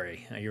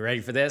story. Are you ready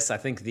for this? I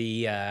think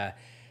the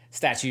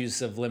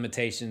statutes of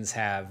limitations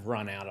have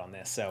run out on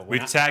this. So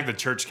We've tagged the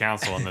church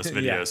council in this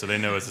video, Yeah. so they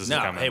know this is No,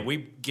 coming. hey, we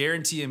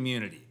guarantee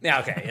immunity. Yeah,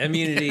 okay,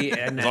 immunity.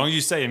 And as long as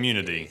you say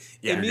immunity,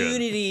 you're good.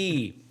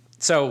 immunity.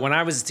 So when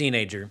I was a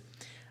teenager,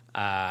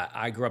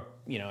 I grew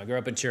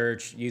up in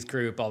church, youth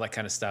group, all that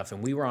kind of stuff.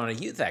 And we were on a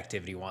youth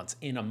activity once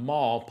in a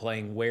mall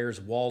playing Where's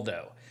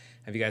Waldo.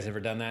 Have you guys ever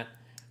done that?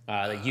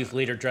 The youth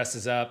leader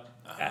dresses up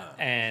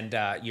and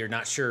you're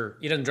not sure.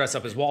 He doesn't dress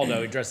up as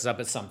Waldo. He dresses up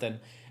as something.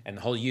 And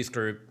the whole youth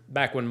group,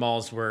 back when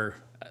malls were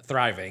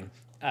thriving,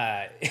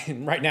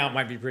 right now it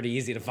might be pretty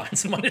easy to find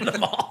someone in the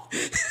mall.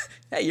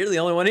 Hey, you're the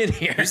only one in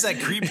here. Who's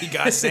that creepy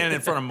guy standing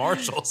in front of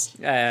Marshalls?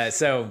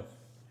 So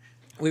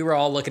we were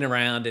all looking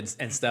around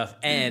and stuff.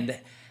 And,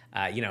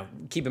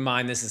 keep in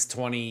mind, this is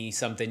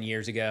 20-something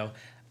years ago.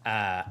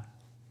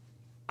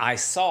 I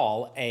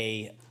saw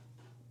a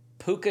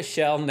puka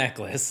shell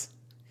necklace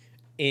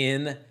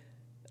in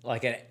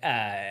like an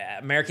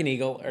American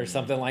Eagle or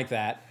something like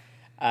that.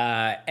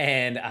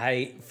 And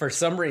I, for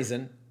some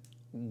reason,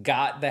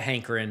 got the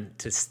hankering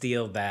to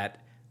steal that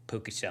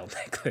puka shell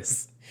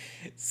necklace.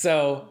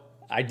 So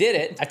I did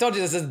it. I told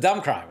you this is a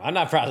dumb crime. I'm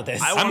not proud of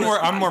this.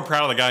 I'm more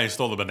proud of the guy who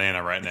stole the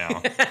banana right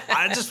now.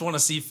 I just want to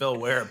see Phil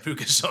wear a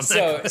puka shell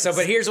necklace.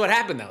 But here's what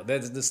happened though.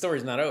 The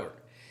story's not over.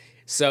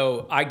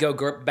 So I go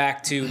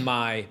back to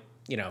my,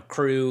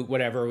 crew,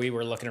 whatever. We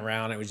were looking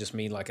around. It was just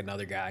me, like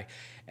another guy,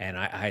 and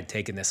I had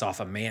taken this off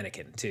a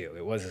mannequin too.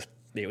 It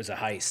was a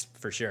heist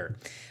for sure.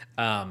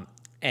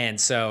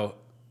 And so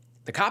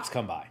the cops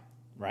come by.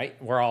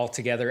 Right, we're all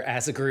together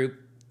as a group,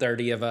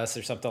 30 of us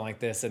or something like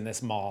this in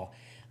this mall.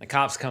 The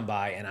cops come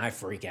by and I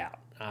freak out.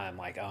 I'm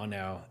like, oh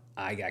no,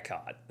 I got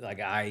caught. Like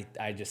I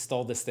just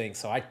stole this thing.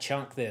 So I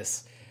chunked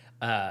this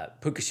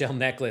puka shell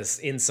necklace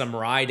in some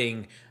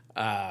riding,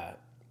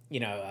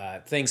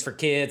 things for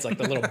kids, like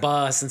the little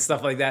bus and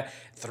stuff like that.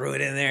 Threw it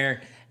in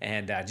there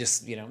and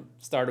just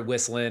started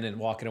whistling and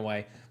walking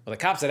away. Well, the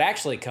cops had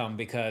actually come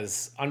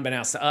because,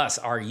 unbeknownst to us,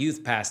 our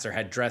youth pastor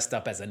had dressed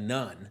up as a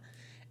nun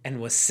and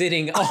was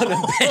sitting on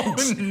a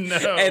bench.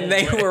 And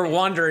they were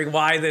wondering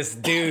why this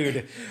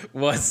dude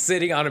was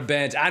sitting on a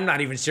bench. I'm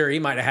not even sure. He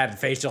might have had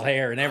facial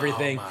hair and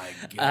everything. Oh,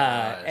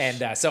 my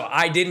gosh. So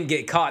I didn't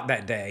get caught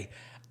that day.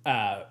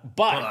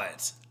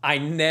 But I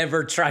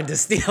never tried to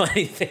steal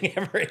anything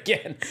ever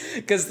again.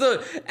 Because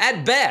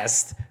at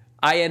best,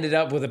 I ended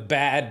up with a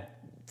bad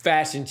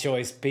fashion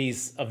choice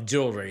piece of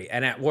jewelry.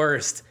 And at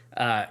worst,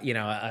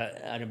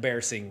 an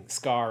embarrassing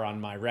scar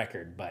on my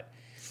record. But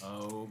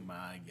oh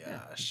my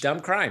gosh. dumb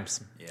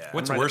crimes. Yeah.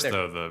 What's right worse there.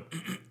 though,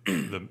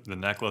 the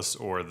necklace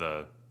or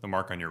the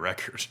mark on your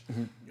record?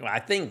 Well, I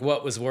think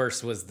what was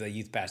worse was the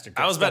youth pastor.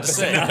 I was about to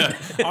say,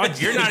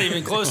 you're not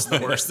even close to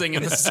the worst thing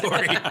in the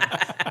story.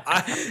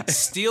 I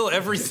steal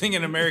everything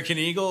in American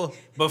Eagle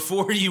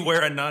before you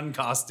wear a nun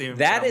costume.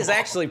 That is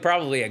actually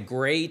probably a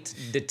great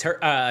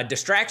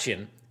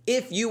distraction.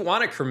 If you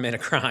want to commit a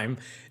crime,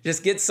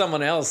 just get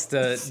someone else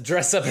to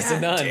dress up as a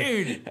nun.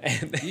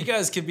 Dude, you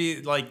guys could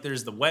be like,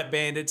 there's the wet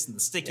bandits and the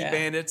sticky Yeah.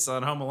 bandits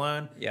on Home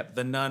Alone. Yep.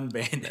 The nun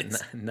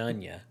bandits.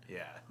 Nun, yeah.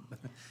 Yeah.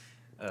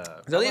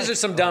 So these are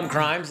some dumb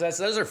crimes.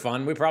 Those are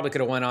fun. We probably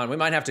could have went on. We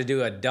might have to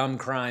do a dumb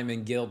crime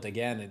and guilt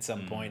again at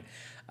some point,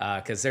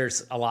 because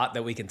there's a lot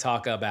that we can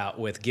talk about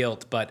with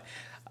guilt. But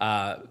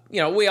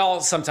we all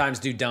sometimes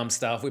do dumb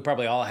stuff. We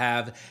probably all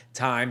have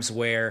times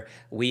where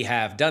we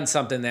have done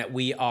something that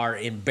we are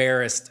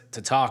embarrassed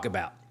to talk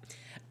about.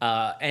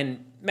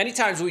 And many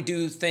times we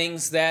do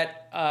things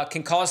that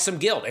can cause some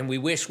guilt, and we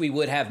wish we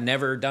would have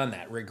never done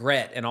that,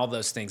 regret and all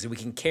those things. And we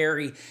can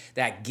carry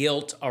that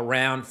guilt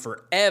around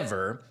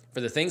forever for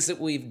the things that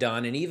we've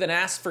done and even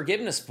ask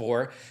forgiveness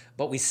for,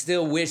 but we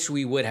still wish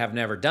we would have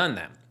never done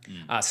them.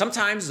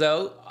 Sometimes,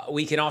 though,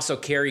 we can also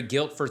carry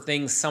guilt for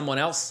things someone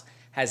else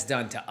has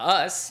done to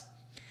us.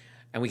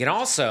 And we can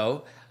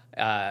also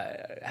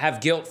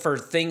have guilt for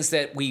things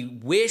that we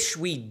wish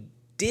we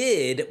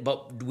did,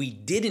 but we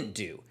didn't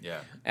do.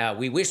 Yeah.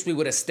 We wish we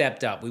would have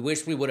stepped up. We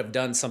wish we would have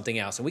done something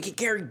else. And we can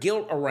carry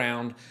guilt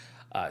around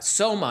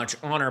so much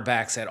on our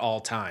backs at all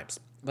times.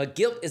 But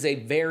guilt is a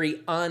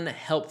very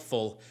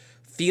unhelpful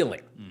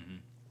feeling. Mm-hmm.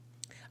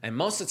 And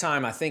most of the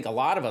time, I think a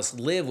lot of us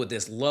live with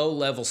this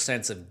low-level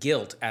sense of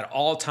guilt at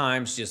all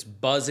times,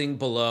 just buzzing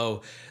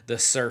below the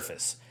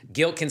surface.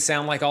 Guilt can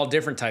sound like all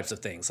different types of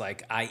things,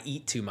 like I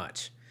eat too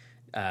much.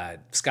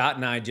 Scott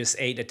and I just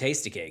ate a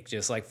tasty cake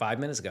just like 5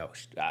 minutes ago.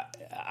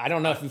 I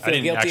don't know if you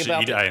feel guilty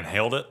about it. I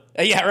inhaled it.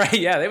 Yeah, right.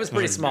 Yeah, it was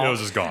pretty small. It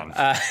was just gone.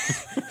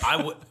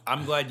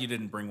 I'm glad you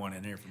didn't bring one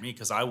in here for me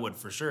because I would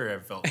for sure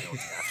have felt guilty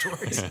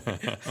afterwards.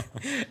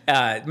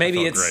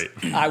 Maybe it's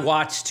great. I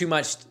watch too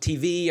much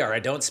TV, or I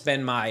don't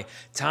spend my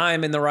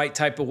time in the right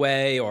type of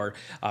way, or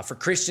for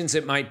Christians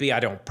it might be I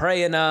don't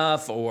pray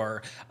enough,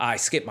 or I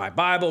skip my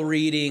Bible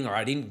reading, or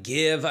I didn't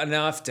give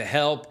enough to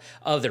help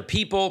other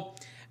people.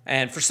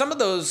 And for some of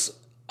those,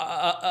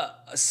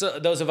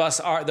 those of us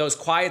are those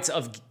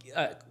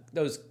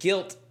those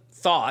guilt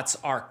thoughts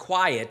are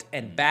quiet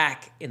and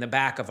back in the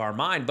back of our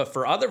mind. But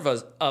for other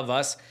of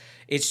us,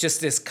 it's just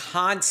this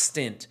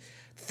constant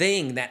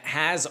thing that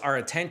has our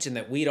attention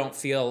that we don't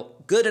feel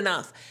good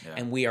enough,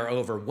 and we are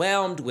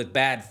overwhelmed with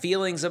bad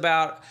feelings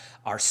about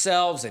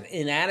ourselves and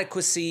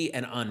inadequacy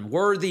and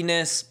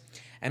unworthiness.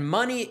 And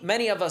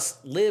many of us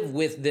live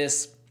with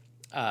this.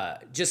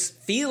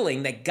 Just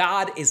feeling that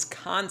God is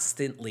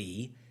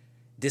constantly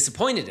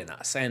disappointed in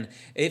us. And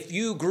if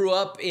you grew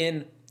up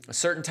in a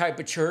certain type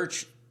of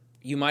church,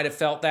 you might have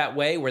felt that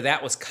way, where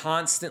that was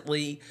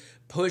constantly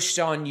pushed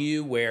on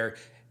you, where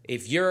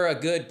if you're a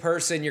good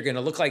person, you're going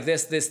to look like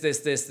this,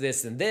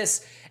 and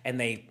this, and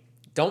they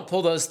don't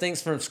pull those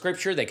things from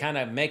Scripture. They kind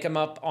of make them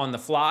up on the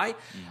fly.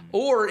 Mm-hmm.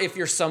 Or if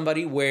you're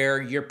somebody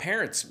where your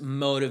parents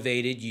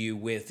motivated you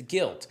with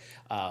guilt.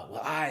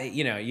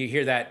 You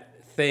hear that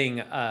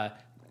thing,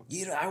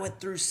 I went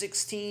through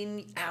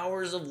 16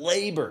 hours of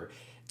labor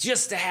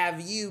just to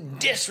have you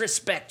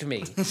disrespect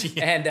me.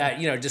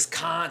 And, just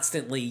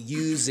constantly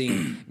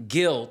using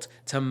guilt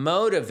to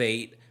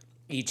motivate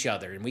each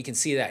other. And we can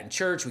see that in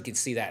church. We can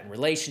see that in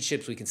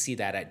relationships. We can see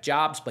that at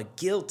jobs. But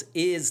guilt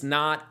is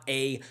not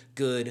a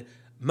good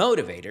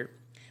motivator.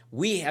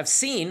 We have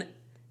seen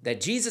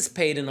that Jesus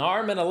paid an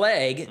arm and a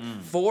leg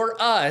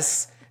for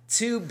us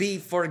to be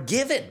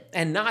forgiven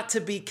and not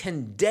to be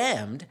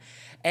condemned.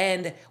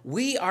 And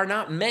we are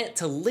not meant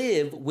to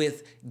live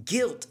with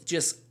guilt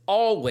just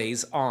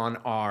always on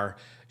our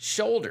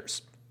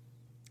shoulders.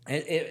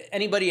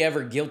 Anybody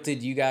ever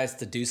guilted you guys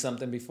to do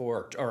something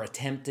before, or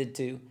attempted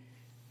to?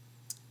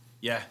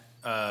 Yeah.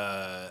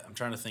 I'm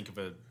trying to think of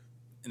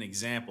an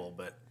example,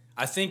 but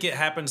I think it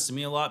happens to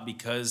me a lot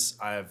because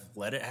I've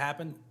let it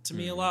happen to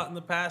me a lot in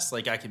the past.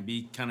 Like I can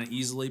be kind of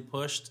easily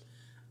pushed.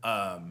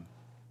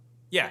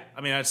 Yeah,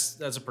 I mean that's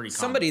a pretty common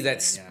somebody thing,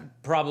 that's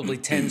probably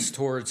tends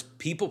towards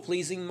people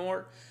pleasing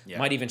more. Yeah.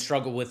 Might even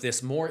struggle with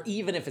this more,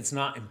 even if it's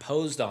not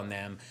imposed on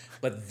them.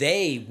 But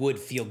they would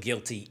feel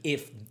guilty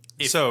if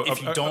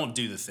you don't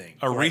do the thing.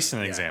 A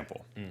recent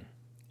example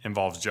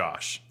involves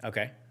Josh.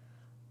 Okay.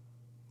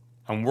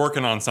 I'm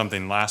working on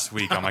something last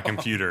week on my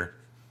computer.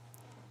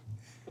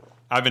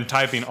 I've been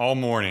typing all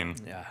morning.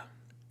 Yeah.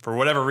 For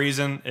whatever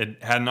reason,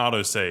 it hadn't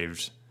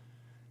auto-saved.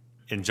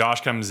 And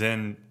Josh comes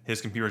in,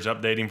 his computer's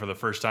updating for the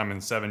first time in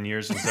 7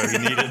 years, and so he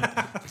needed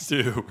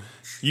to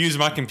use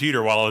my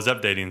computer while I was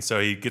updating. So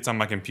he gets on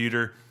my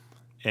computer,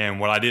 and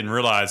what I didn't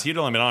realize, he'd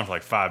only been on for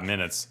like 5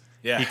 minutes.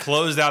 Yeah. He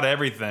closed out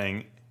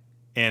everything,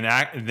 and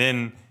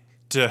then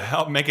to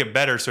help make it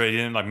better so he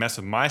didn't like mess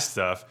with my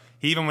stuff,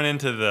 he even went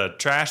into the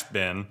trash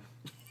bin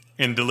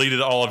and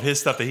deleted all of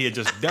his stuff that he had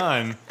just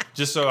done,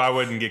 just so I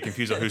wouldn't get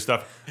confused with whose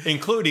stuff,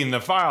 including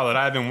the file that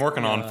I've been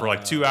working on for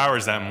like 2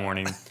 hours that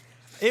morning.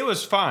 It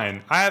was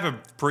fine. I have a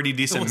pretty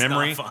decent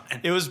memory. Not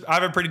fine. I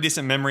have a pretty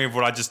decent memory of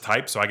what I just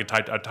typed, so I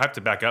typed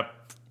it back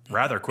up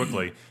rather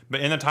quickly.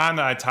 But in the time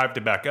that I typed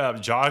it back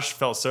up, Josh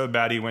felt so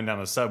bad he went down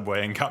the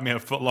Subway and got me a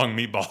foot-long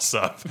meatball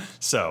sub.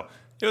 So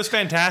it was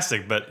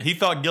fantastic, but he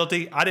felt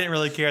guilty. I didn't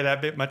really care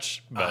that bit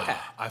much, but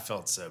I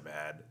felt so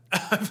bad.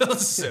 I felt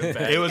so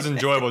bad. It was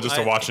enjoyable just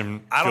to watch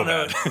him feel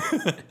bad.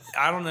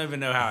 I don't even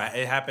know how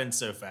it happened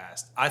so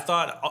fast. I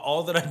thought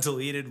all that I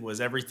deleted was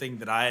everything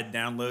that I had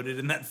downloaded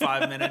in that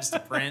 5 minutes to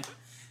print,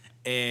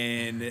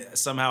 and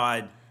somehow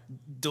I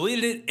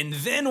deleted it and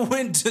then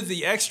went to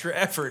the extra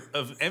effort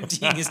of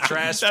emptying his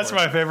trash. That's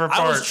my favorite part.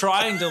 I was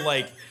trying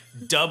to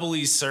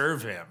doubly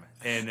serve him,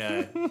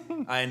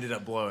 and I ended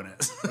up blowing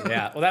it.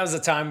 Yeah, well, that was a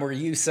time where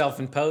you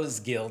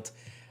self-imposed guilt,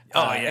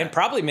 and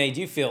probably made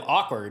you feel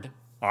awkward.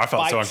 Oh, I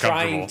felt so uncomfortable.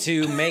 Trying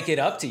to make it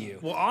up to you.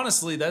 Well,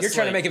 honestly, that's you're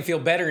trying to make him feel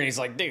better, and he's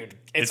like, "Dude,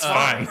 it's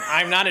fine.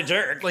 I'm not a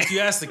jerk." You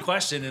asked the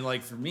question,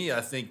 and for me,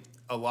 I think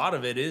a lot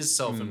of it is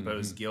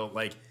self-imposed guilt.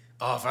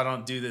 oh, if I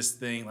don't do this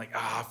thing, like,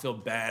 I feel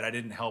bad. I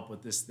didn't help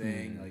with this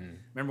thing. Like,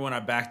 remember when I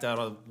backed out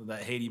of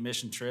that Haiti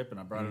mission trip and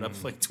I brought it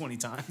up like 20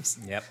 times?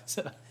 Yep.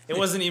 So it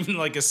wasn't even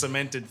like a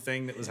cemented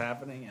thing that was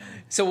happening.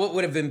 So what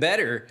would have been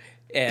better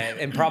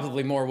and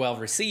probably more well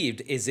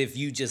received is if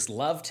you just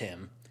loved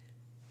him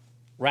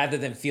rather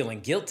than feeling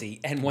guilty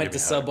and went to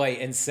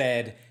Subway and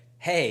said,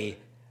 hey,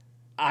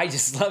 I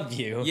just love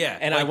you. Yeah,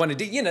 and like, I want to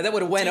do, that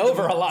would have went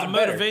over a lot the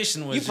better.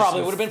 motivation was you just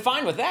probably a- would have been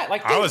fine with that.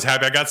 Like I was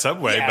happy I got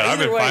Subway, Yeah, but I've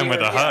been either way, fine with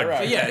a yeah, hug. right.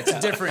 But yeah, it's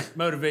a different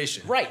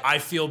motivation. Right. I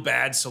feel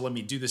bad, so let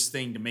me do this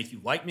thing to make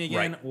you like me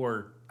again, Right.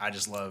 or I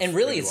just love And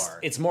really, who you are.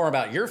 it's more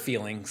about your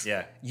feelings.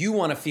 Yeah. You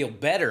want to feel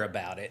better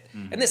about it.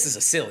 And this is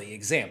a silly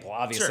example,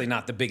 obviously Sure.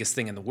 not the biggest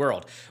thing in the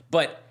world.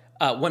 But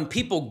when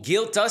people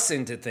guilt us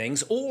into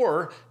things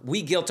or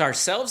we guilt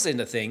ourselves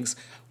into things,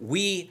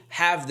 we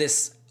have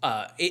this,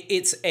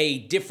 it's a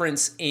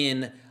difference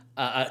in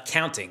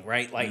accounting,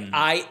 right? Like,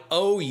 I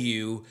owe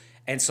you,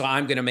 and so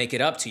I'm going to make it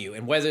up to you.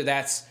 And whether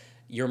that's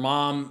your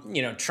mom,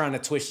 trying to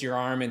twist your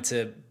arm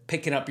into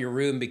picking up your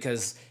room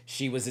because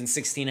she was in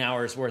 16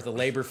 hours worth of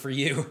labor for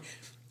you,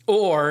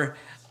 or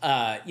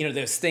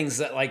there's things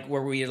that like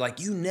where we're like,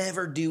 you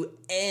never do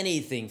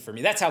anything for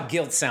me. That's how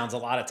guilt sounds a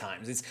lot of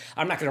times.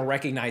 I'm not going to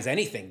recognize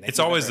anything. It's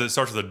always it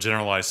starts with a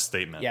generalized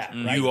statement. Yeah,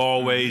 right. You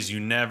always, you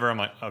never. I'm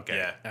like,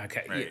 okay. Yeah.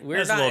 Okay, Right. we're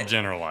That's a little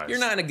generalized. You're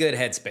not in a good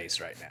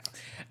headspace right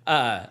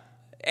now.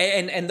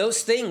 And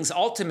those things,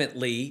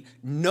 ultimately,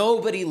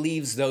 nobody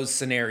leaves those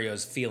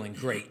scenarios feeling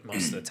great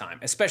most of the time,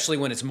 especially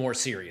when it's more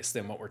serious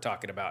than what we're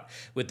talking about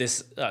with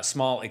this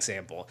small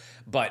example.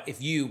 But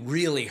if you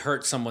really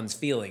hurt someone's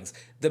feelings,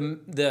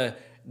 the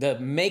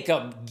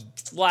makeup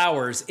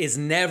flowers is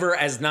never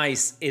as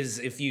nice as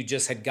if you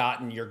just had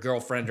gotten your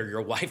girlfriend or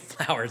your wife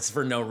flowers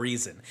for no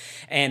reason.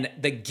 And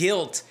the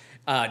guilt,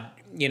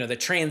 the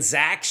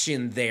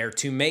transaction there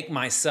to make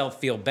myself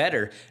feel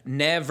better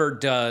never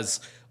does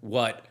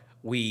what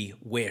we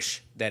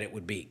wish that it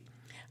would be,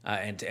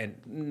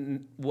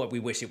 and what we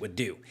wish it would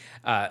do.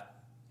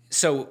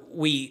 So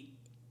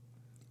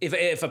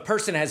if a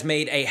person has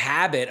made a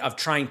habit of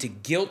trying to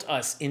guilt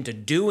us into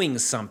doing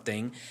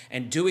something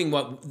and doing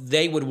what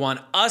they would want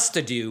us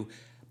to do,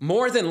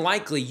 more than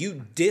likely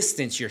you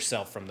distance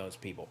yourself from those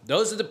people.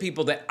 Those are the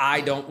people that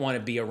I don't want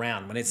to be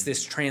around when it's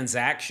this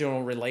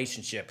transactional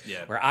relationship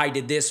where I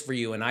did this for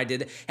you and I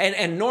did,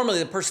 and normally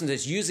the person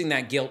that's using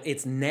that guilt,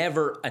 it's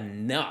never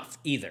enough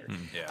either.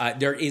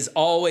 There is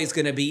always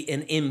going to be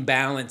an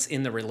imbalance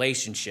in the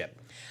relationship.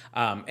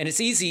 And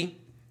it's easy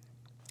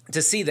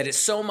to see that it's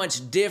so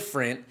much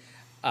different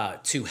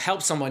to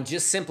help someone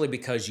just simply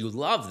because you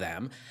love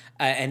them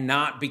and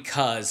not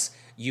because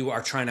you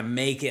are trying to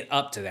make it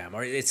up to them,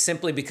 or it's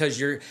simply because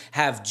you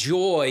have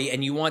joy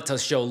and you want to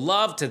show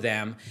love to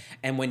them.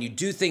 And when you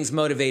do things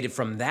motivated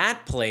from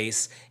that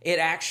place, it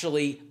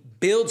actually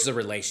builds the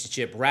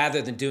relationship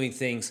rather than doing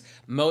things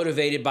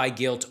motivated by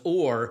guilt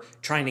or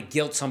trying to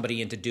guilt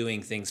somebody into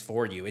doing things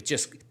for you.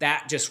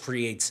 That just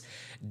creates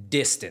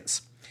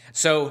distance.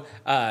 So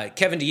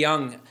Kevin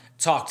DeYoung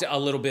talked a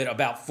little bit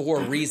about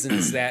 4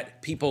 reasons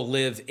that people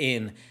live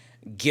in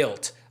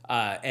guilt.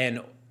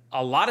 And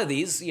a lot of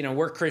these,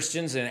 we're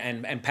Christians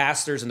and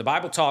pastors, and the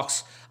Bible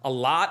talks a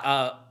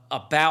lot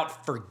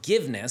about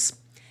forgiveness.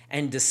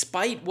 And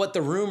despite what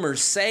the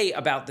rumors say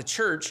about the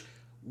church,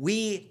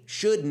 we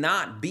should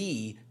not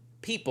be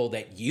people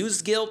that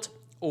use guilt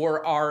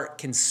or are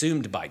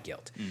consumed by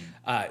guilt.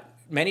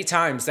 Many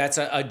times that's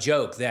a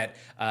joke that,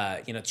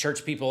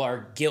 church people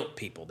are guilt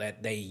people,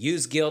 that they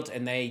use guilt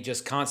and they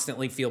just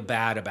constantly feel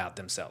bad about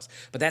themselves.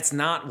 But that's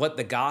not what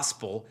the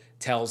gospel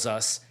tells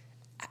us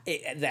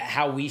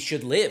how we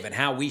should live and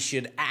how we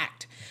should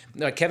act.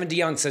 Kevin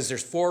DeYoung says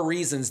there's 4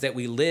 reasons that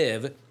we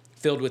live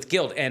filled with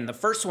guilt. And the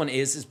first one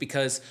is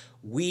because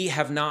we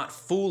have not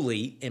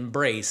fully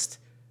embraced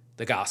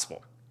the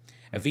gospel.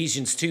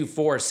 Ephesians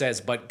 2:4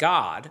 says, "But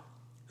God,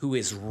 who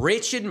is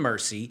rich in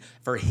mercy,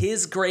 for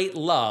his great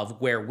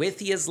love wherewith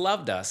he has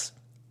loved us,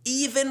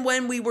 even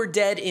when we were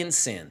dead in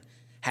sin,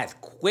 hath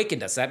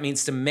quickened us." That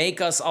means to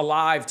make us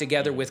alive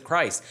together with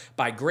Christ.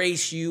 By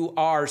grace you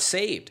are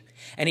saved.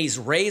 And he's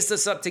raised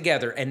us up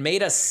together and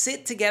made us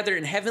sit together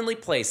in heavenly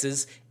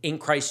places in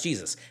Christ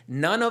Jesus.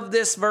 None of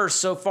this verse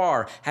so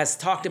far has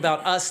talked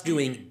about us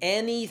doing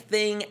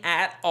anything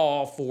at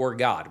all for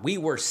God. We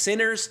were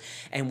sinners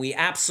and we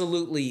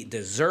absolutely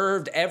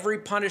deserved every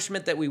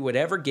punishment that we would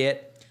ever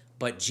get,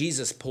 but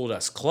Jesus pulled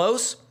us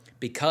close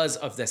because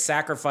of the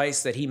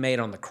sacrifice that he made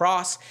on the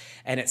cross.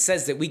 And it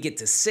says that we get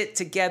to sit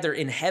together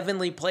in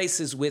heavenly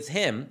places with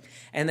him.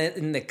 And that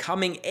in the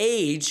coming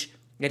age,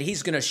 that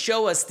he's going to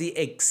show us the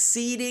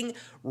exceeding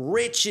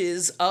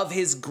riches of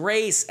his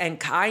grace and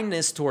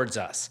kindness towards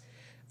us.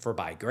 For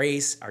by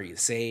grace are you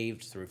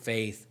saved through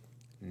faith,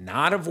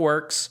 not of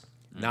works,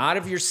 not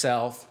of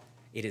yourself.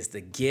 It is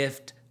the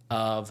gift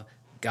of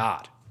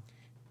God.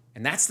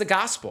 And that's the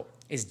gospel,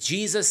 is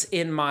Jesus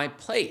in my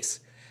place.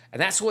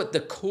 And that's what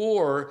the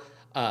core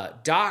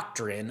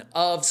doctrine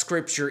of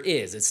Scripture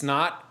is. It's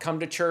not come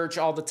to church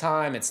all the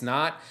time. It's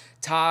not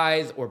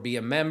tithe or be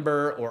a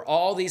member or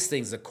all these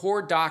things. The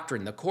core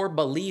doctrine, the core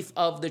belief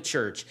of the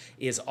church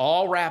is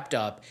all wrapped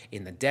up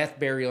in the death,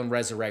 burial, and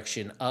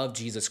resurrection of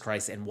Jesus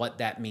Christ and what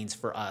that means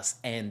for us.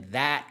 And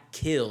that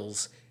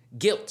kills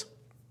guilt.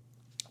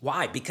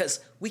 Why? Because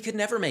we could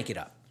never make it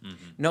up.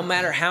 No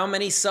matter how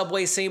many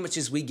Subway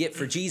sandwiches we get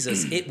for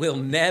Jesus, it will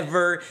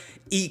never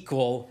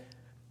equal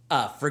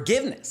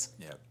forgiveness.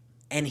 Yep.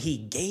 And he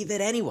gave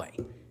it anyway.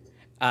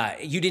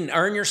 You didn't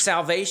earn your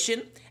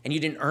salvation, and you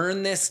didn't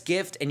earn this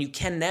gift, and you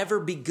can never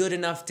be good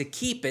enough to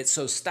keep it.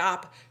 So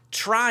stop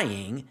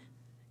trying.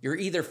 You're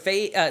either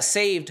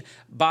saved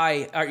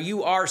by, or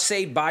you are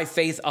saved by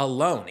faith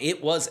alone.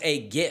 It was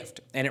a gift,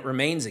 and it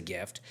remains a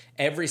gift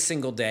every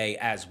single day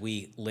as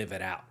we live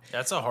it out.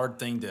 That's a hard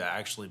thing to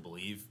actually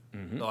believe.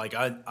 Like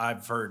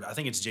I've heard, I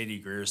think it's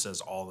J.D. Greear says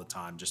all the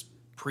time, just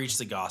preach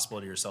the gospel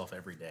to yourself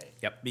every day.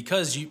 Yep.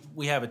 Because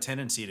we have a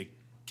tendency to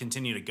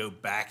continue to go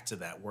back to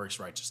that works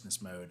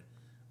righteousness mode.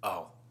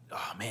 Oh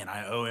man,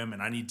 I owe him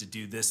and I need to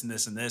do this and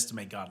this and this to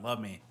make God love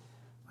me.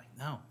 Like,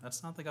 no,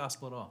 that's not the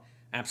gospel at all.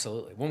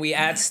 Absolutely. When we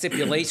add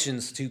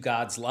stipulations to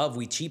God's love,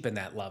 we cheapen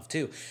that love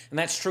too. And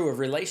that's true of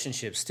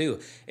relationships too.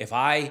 If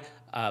I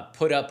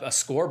put up a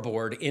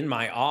scoreboard in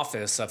my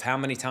office of how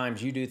many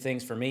times you do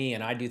things for me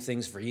and I do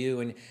things for you,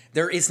 and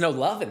there is no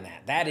love in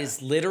that. That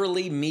is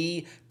literally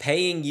me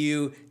paying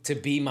you to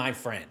be my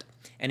friend.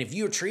 And if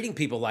you're treating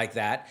people like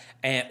that,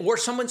 or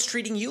someone's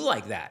treating you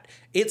like that,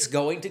 it's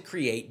going to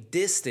create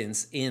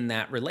distance in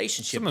that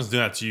relationship. Someone's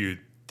doing that to you,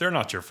 they're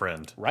not your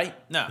friend. Right?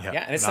 No.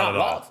 Yeah, and it's not not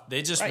at all. love.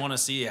 They just Right. want to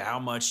see how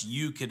much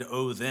you could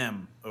owe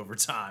them over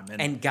time.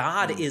 And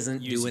God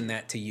isn't using doing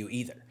that to you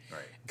either.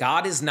 Right.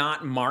 God is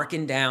not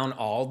marking down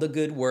all the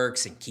good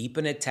works and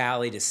keeping a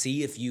tally to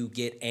see if you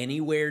get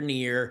anywhere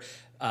near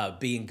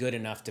being good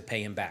enough to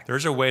pay him back.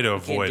 There's a way to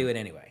Can't avoid do it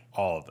anyway.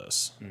 all of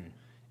this.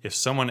 If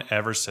someone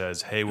ever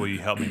says, hey, will you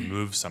help me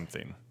move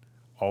something?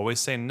 Always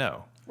say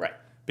no. Right.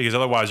 Because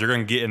otherwise you're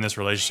going to get in this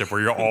relationship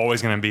where you're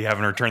always going to be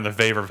having to return the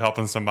favor of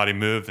helping somebody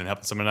move and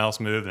helping someone else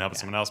move and helping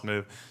someone else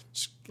move.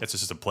 It's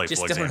just a playful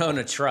Just example. don't own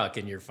a truck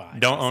and you're fine.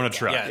 Don't own a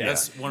truck. Yeah,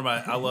 that's one of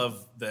my. I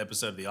love the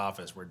episode of The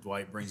Office where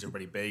Dwight brings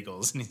everybody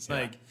bagels and he's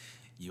like,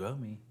 "You owe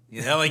me."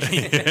 You know, like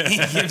he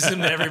gives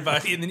them to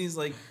everybody, and then he's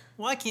like,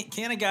 "Why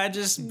can't a guy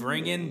just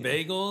bring in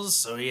bagels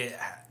so he,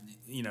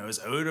 is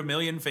owed a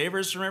million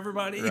favors from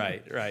everybody?"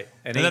 Right.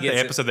 And Isn't that the gets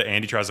it- episode that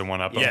Andy tries to one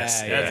up?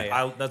 Yes,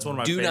 Yeah. that's one of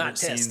my Do favorite not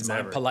test scenes my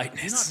ever.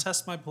 politeness. Do not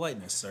test my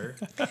politeness, sir.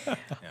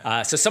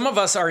 So some of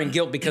us are in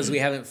guilt because we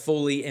haven't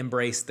fully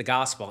embraced the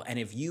gospel. And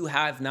if you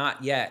have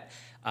not yet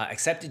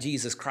accepted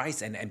Jesus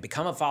Christ and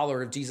become a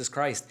follower of Jesus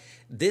Christ,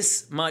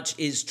 this much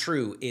is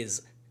true,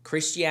 is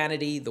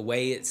Christianity, the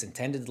way it's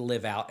intended to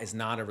live out, is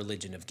not a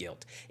religion of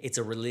guilt. It's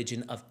a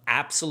religion of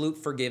absolute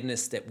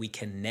forgiveness that we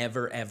can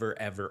never, ever,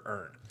 ever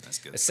earn. That's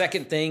good. The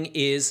second thing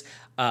is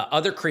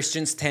other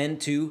Christians tend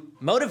to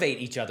motivate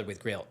each other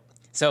with guilt.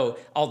 So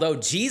although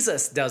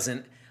Jesus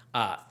doesn't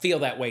feel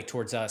that way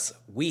towards us,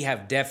 we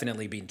have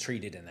definitely been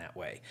treated in that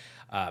way.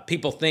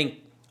 People think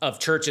of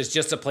church as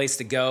just a place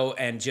to go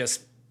and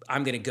just,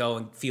 I'm going to go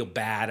and feel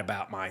bad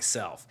about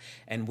myself.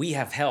 And we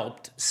have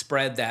helped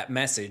spread that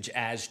message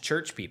as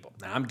church people.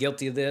 Now, I'm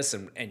guilty of this,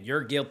 and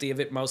you're guilty of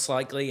it most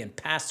likely, and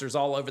pastors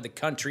all over the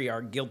country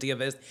are guilty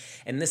of it.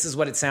 And this is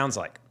what it sounds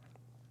like.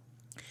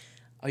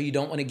 Oh, you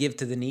don't want to give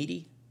to the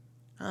needy?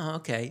 Oh,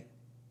 okay.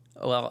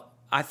 Well,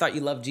 I thought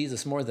you loved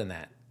Jesus more than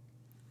that,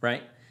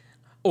 right?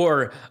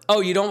 Or,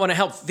 oh, you don't want to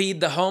help feed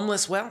the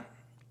homeless? Well,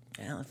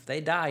 if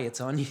they die, it's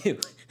on you.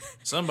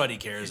 Somebody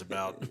cares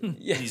about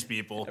these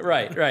people.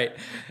 Right.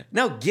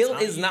 No,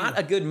 guilt is you. not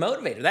a good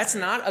motivator. That's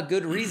not a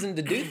good reason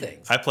to do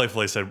things. I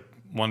playfully said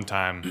one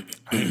time,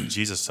 I think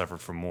Jesus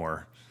suffered for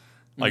more.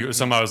 Like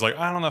somebody was like,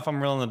 I don't know if I'm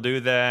willing to do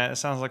that. It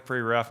sounds like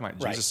pretty rough. I'm like,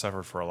 Jesus Right.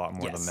 suffered for a lot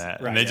more Yes. than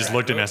that. Right, And they just right.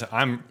 looked at me and said,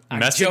 I'm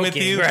messing with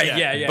joking. you. Right,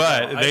 yeah.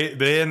 But No,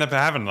 they end up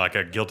having like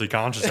a guilty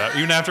conscience.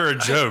 Even after a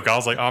joke, I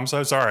was like, oh, I'm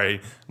so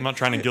sorry. I'm not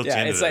trying to guilt you Yeah,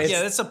 into it's this. like-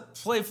 Yeah, that's a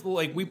playful.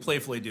 Like we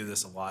playfully do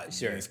this a lot in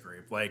Sure. youth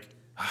group. Like,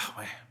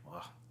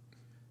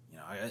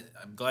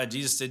 I'm glad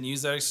Jesus didn't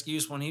use that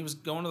excuse when he was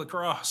going to the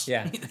cross.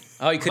 Yeah.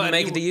 Oh, you couldn't Glad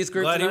make he- it to youth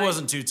group Glad tonight? he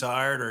wasn't too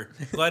tired, or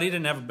glad he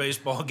didn't have a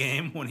baseball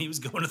game when he was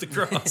going to the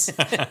cross.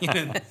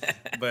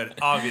 But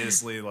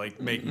obviously,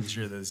 like making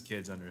sure those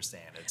kids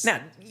understand it.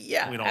 Now,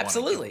 yeah, we don't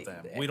absolutely. Want to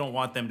guilt them. We don't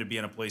want them to be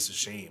in a place of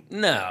shame.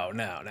 No.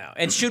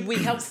 And should we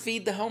help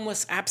feed the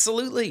homeless?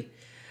 Absolutely.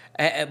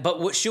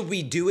 But should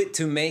we do it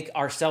to make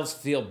ourselves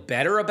feel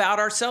better about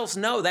ourselves?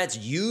 No, that's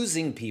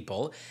using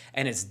people,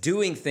 and it's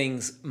doing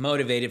things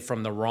motivated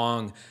from the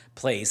wrong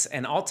place.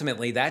 And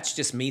ultimately, that's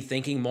just me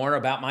thinking more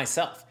about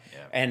myself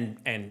and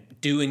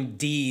doing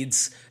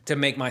deeds to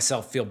make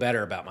myself feel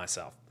better about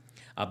myself.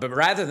 But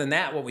rather than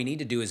that, what we need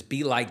to do is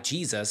be like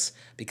Jesus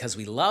because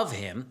we love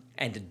him,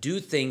 and to do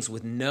things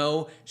with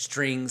no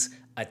strings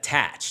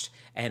attached,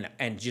 and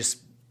just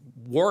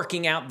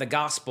working out the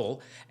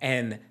gospel,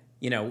 and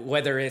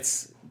whether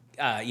it's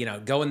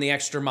going the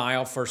extra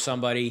mile for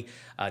somebody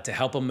to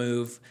help them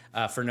move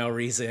for no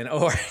reason,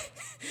 or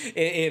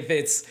if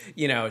it's,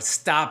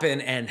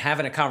 stopping and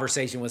having a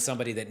conversation with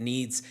somebody that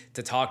needs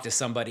to talk to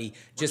somebody,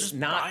 just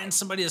not buying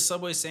somebody a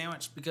Subway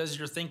sandwich because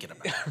you're thinking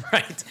about it.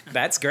 right.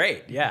 That's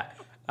great. Yeah.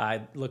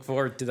 I look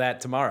forward to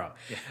that tomorrow.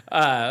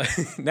 Yeah.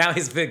 Now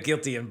he's been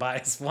guilty and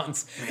biased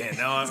once. Man,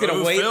 no, he's going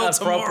to wait an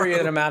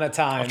appropriate amount of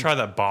time. I'll try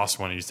that boss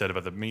one you said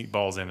about the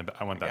meatballs and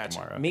I want that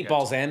tomorrow.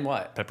 Meatballs and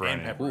what?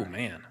 Pepperoni. And Ooh,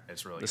 man.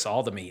 It's really It's good.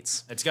 all the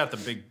meats. It's got the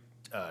big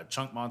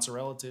chunk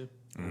mozzarella too.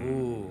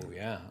 Ooh,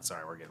 yeah.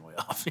 Sorry, we're getting way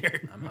off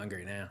here. I'm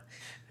hungry now.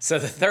 So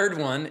the third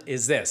one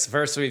is this.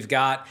 First,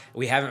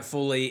 we haven't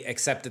fully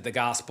accepted the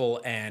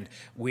gospel, and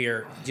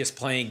we're just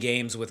playing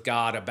games with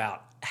God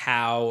about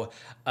how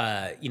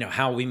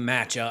we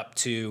match up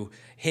to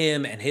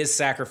him and his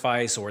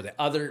sacrifice, or the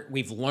other.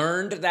 We've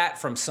learned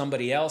that from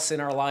somebody else in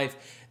our life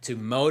to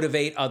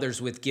motivate others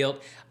with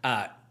guilt.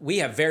 We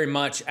have very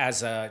much,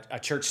 as a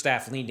church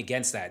staff, leaned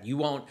against that. You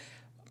won't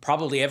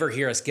probably ever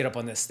hear us get up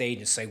on this stage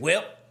and say,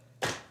 well,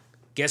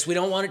 guess we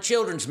don't want a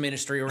children's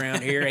ministry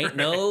around here. Ain't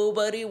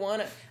nobody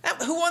want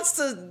to. Who wants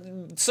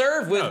to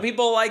serve with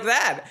people like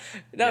that?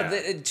 No,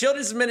 the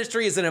children's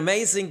ministry is an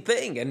amazing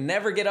thing, and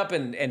never get up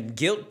and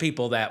guilt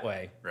people that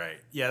way. Right.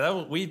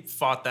 Yeah, we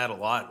fought that a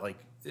lot. Like,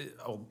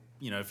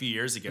 a few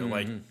years ago.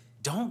 Like,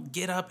 don't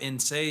get up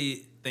and say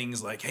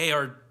things like, "Hey,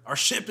 our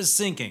ship is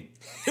sinking.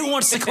 Who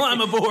wants to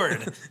climb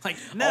aboard?" Like,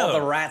 no, all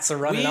the rats are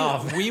running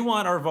off. We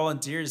want our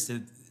volunteers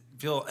to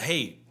feel,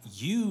 hey,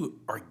 you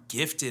are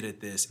gifted at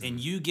this, and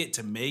you get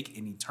to make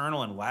an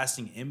eternal and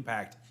lasting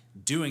impact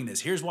doing this.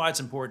 Here's why it's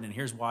important, and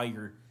here's why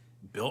you're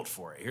built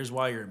for it. Here's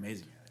why you're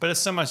amazing at it. But it's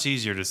so much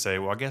easier to say,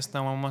 well, I guess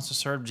no one wants to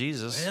serve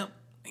Jesus. Well,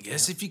 I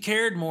guess if you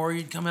cared more,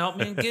 you'd come help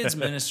me in kids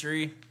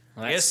ministry.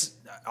 I guess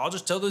I'll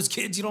just tell those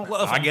kids you don't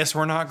love them. I guess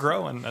we're not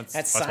growing. That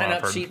that's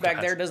sign-up sheet back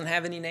there doesn't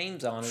have any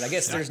names on it. I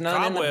guess there's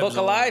none in the book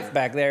of life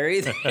back there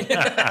either.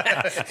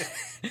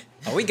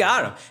 Oh, we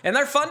got them, and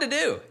they're fun to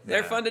do.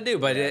 They're fun to do,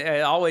 but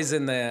always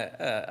in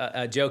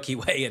a jokey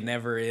way, and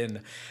never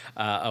in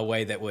a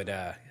way that would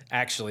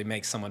actually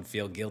make someone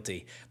feel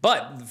guilty.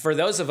 But for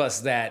those of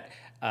us that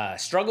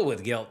struggle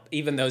with guilt,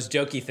 even those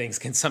jokey things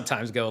can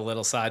sometimes go a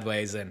little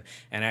sideways and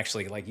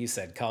actually, like you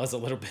said, cause a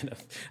little bit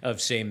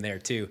of shame there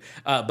too.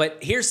 But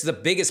here's the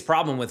biggest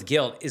problem with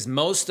guilt is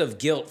most of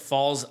guilt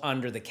falls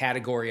under the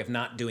category of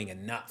not doing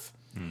enough.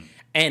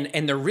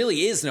 And there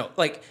really is no,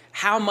 like,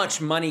 how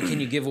much money can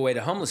you give away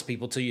to homeless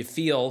people till you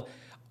feel,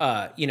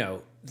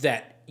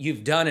 that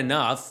you've done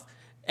enough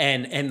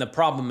and the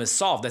problem is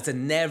solved? That's a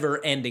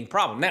never ending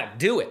problem. Now,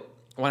 do it,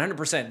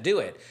 100% do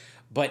it.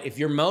 But if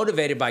you're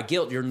motivated by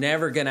guilt, you're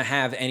never going to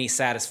have any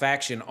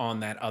satisfaction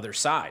on that other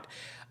side.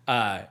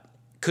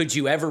 Could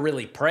you ever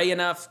really pray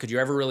enough? Could you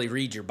ever really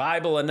read your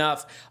Bible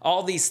enough?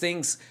 All these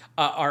things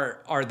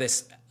are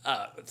this,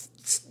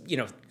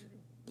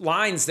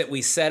 lines that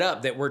we set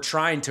up that we're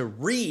trying to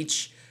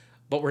reach,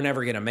 but we're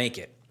never going to make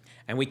it.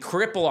 And we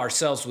cripple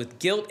ourselves with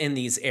guilt in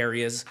these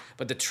areas.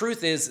 But the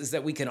truth is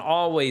that we can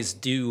always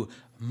do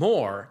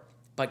more.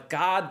 But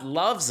God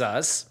loves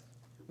us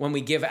when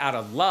we give out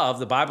of love.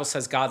 The Bible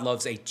says God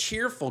loves a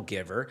cheerful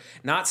giver,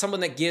 not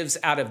someone that gives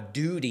out of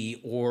duty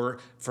or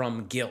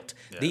from guilt.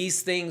 Yeah.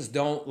 These things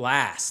don't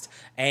last.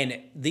 And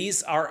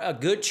these are a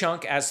good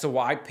chunk as to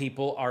why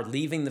people are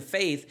leaving the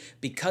faith,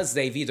 because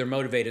they've either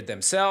motivated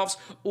themselves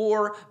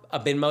or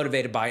been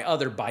motivated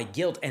by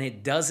guilt. And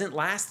it doesn't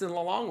last in the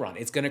long run.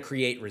 It's going to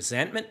create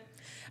resentment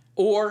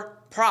or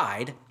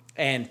pride,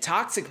 and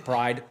toxic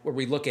pride, where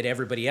we look at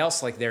everybody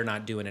else like they're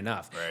not doing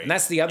enough. Right. And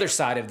that's the other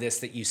side of this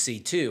that you see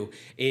too,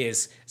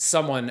 is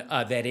someone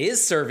that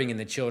is serving in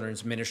the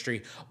children's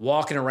ministry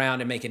walking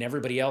around and making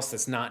everybody else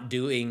that's not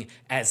doing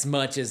as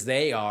much as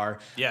they are.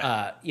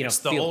 Yeah, it's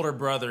the older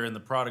brother and the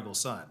prodigal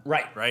son.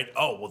 Right. Right.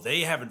 Oh, well, they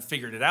haven't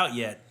figured it out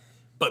yet,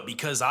 but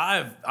because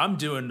I'm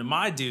doing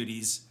my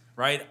duties,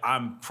 right,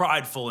 I'm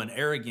prideful and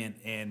arrogant,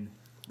 and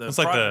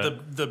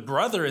the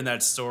brother in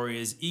that story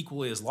is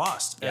equally as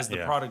lost as the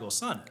prodigal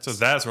son is. So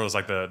that's where it's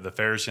like the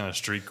Pharisee on the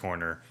street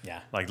corner. Yeah.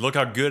 Like, look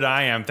how good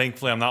I am.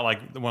 Thankfully, I'm not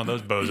like one of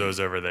those bozos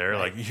over there.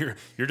 Right. Like,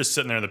 you're just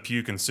sitting there in the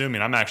pew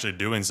consuming. I'm actually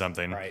doing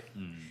something. Right.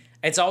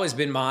 It's always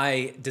been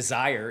my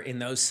desire in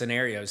those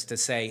scenarios to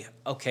say,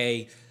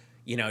 okay,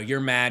 you're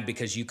mad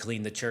because you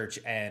cleaned the church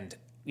and,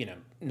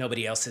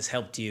 nobody else has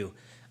helped you.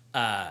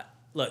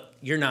 Look,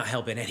 you're not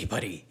helping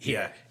anybody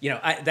here.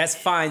 Yeah. That's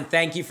fine.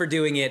 Thank you for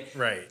doing it.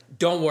 Right.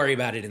 Don't worry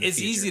about it in the future.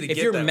 It's easy to if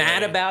get you're that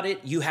mad way. about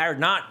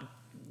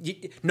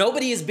it,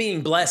 nobody is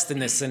being blessed in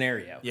this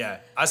scenario. Yeah.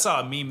 I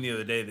saw a meme the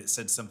other day that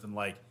said something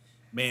like,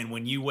 man,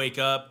 when you wake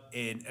up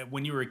and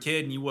when you were a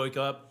kid and you woke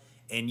up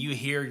and you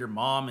hear your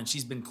mom and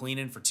she's been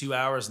cleaning for 2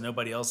 hours and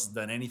nobody else has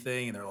done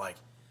anything, and they're like,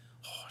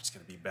 oh, it's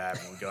going to be bad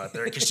when we go out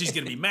there because she's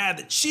going to be mad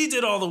that she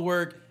did all the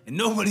work and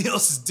nobody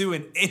else is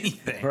doing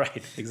anything.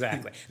 Right,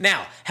 exactly.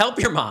 Now, help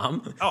your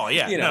mom. Oh,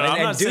 yeah.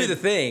 And do the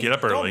thing. Get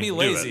up early. Don't be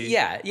lazy.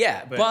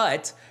 Yeah.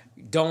 But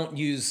don't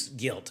use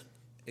guilt.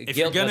 If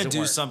you're going to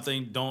do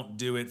something, don't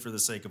do it for the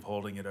sake of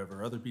holding it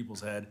over other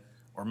people's head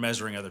or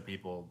measuring other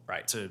people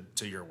Right. to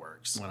your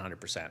works.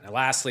 100%. And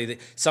lastly,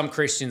 some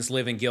Christians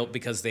live in guilt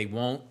because they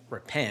won't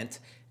repent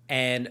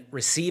and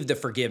receive the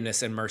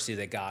forgiveness and mercy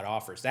that God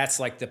offers. That's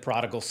like the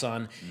prodigal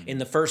son in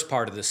the first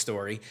part of the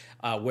story,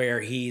 where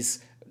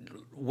he's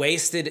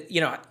wasted.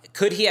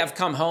 Could he have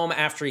come home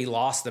after he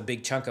lost a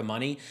big chunk of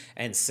money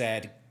and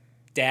said,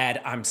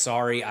 Dad, I'm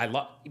sorry.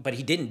 But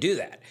he didn't do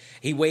that.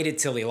 He waited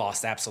till he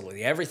lost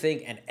absolutely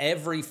everything and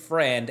every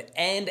friend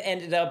and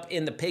ended up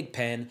in the pig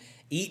pen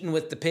eating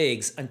with the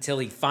pigs until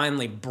he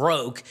finally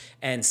broke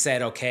and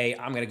said, okay,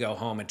 I'm going to go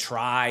home and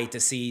try to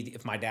see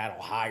if my dad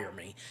will hire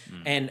me.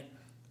 And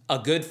a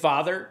good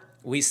father,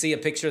 we see a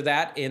picture of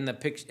that in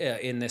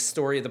in this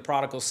story of the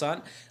prodigal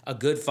son. A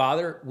good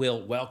father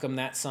will welcome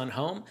that son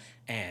home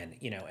and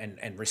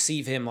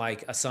receive him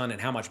like a son,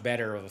 and how much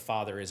better of a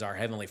father is our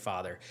Heavenly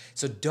Father.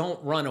 So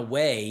don't run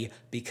away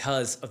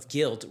because of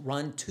guilt.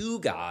 Run to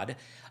God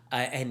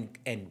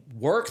and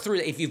work through.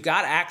 If you've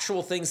got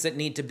actual things that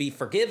need to be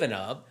forgiven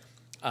of,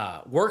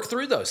 work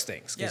through those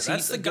things. Yeah, He's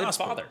that's the a good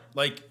gospel. father.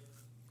 Like,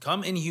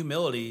 come in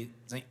humility,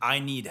 saying, I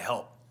need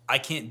help. I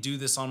can't do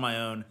this on my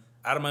own.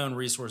 Out of my own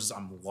resources,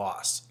 I'm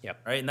lost.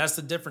 Yep. Right? And that's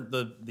the different.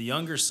 The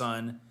younger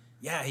son,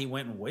 yeah, he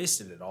went and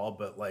wasted it all,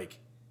 but like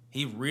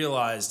he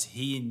realized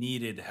he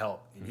needed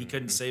help and he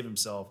couldn't save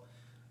himself.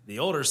 The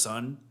older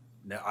son,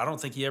 I don't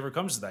think he ever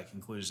comes to that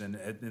conclusion.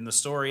 And the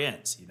story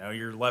ends.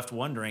 You're left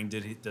wondering,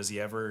 does he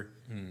ever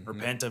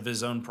repent of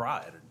his own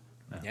pride?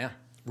 Yeah.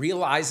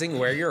 Realizing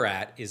where you're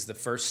at is the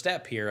first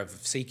step here of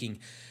seeking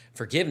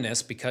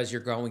forgiveness, because you're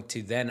going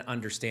to then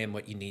understand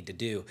what you need to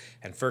do.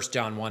 And 1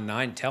 John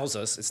 1:9 tells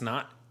us, it's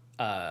not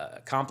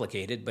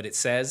complicated, but it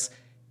says,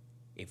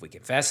 if we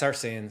confess our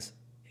sins,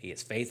 he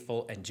is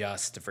faithful and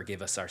just to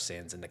forgive us our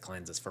sins and to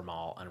cleanse us from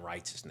all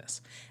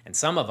unrighteousness. And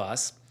some of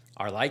us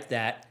are like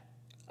that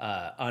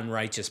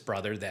unrighteous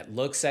brother that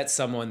looks at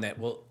someone that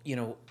will,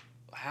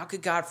 how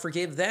could God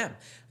forgive them?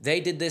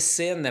 They did this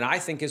sin that I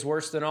think is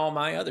worse than all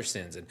my other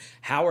sins. And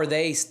how are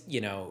they,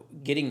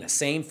 getting the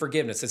same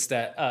forgiveness? It's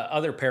that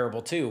other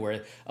parable too,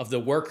 where of the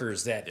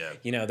workers that,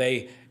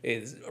 they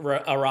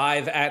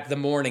arrive at the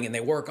morning and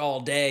they work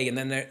all day. And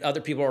then other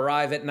people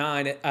arrive at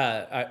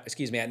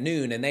at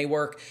noon, and they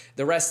work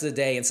the rest of the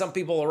day. And some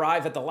people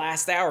arrive at the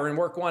last hour and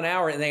work 1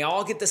 hour, and they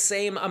all get the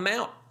same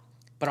amount.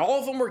 But all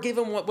of them were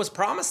given what was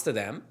promised to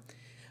them.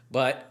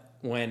 But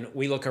when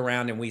we look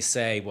around and we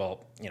say,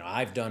 well,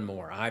 I've done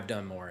more,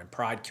 and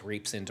pride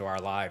creeps into our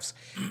lives,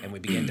 and we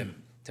begin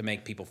to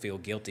make people feel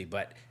guilty.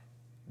 But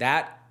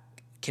that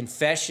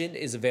confession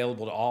is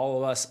available to all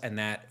of us, and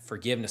that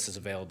forgiveness is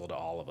available to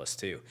all of us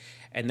too.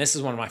 And this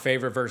is one of my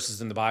favorite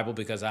verses in the Bible,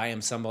 because I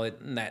am somebody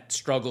that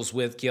struggles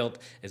with guilt,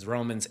 is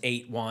Romans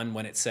 8:1,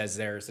 when it says,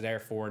 there is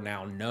therefore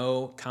now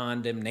no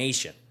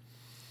condemnation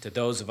to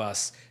those of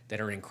us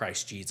that are in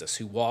Christ Jesus,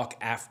 who walk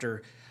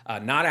after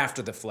not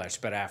after the flesh,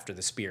 but after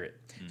the Spirit.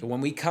 So when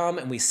we come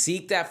and we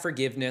seek that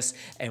forgiveness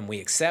and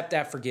we accept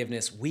that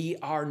forgiveness, we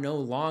are no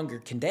longer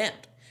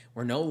condemned.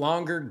 We're no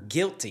longer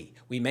guilty.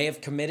 We may have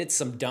committed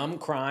some dumb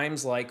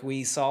crimes like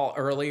we saw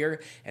earlier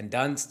and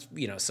done,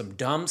 some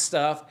dumb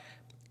stuff,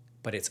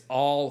 but it's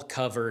all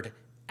covered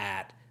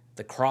at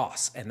the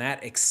cross. And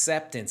that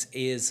acceptance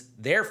is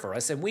there for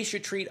us, and we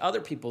should treat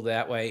other people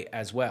that way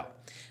as well.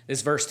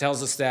 This verse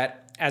tells us that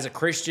as a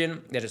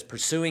Christian that is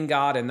pursuing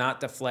God and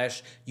not the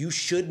flesh, you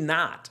should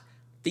not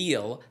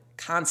feel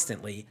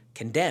constantly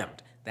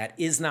condemned. That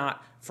is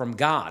not from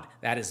God.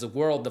 That is the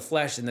world, the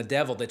flesh, and the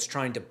devil that's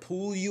trying to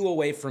pull you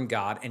away from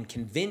God and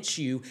convince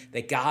you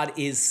that God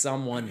is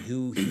someone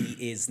who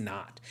he is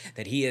not.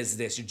 That he is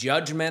this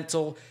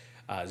judgmental,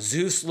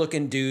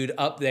 Zeus-looking dude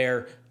up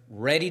there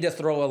ready to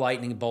throw a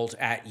lightning bolt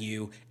at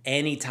you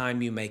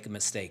anytime you make a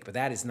mistake. But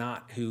that is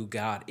not who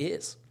God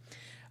is.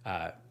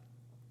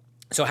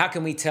 So how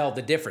can we tell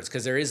the difference?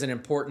 Because there is an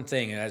important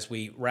thing as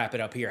we wrap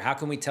it up here. How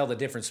can we tell the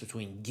difference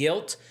between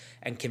guilt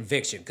and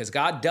conviction? Because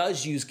God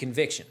does use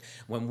conviction.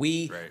 When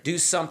we do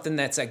something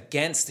that's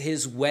against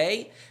his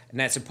way, and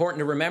that's important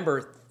to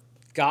remember,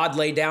 God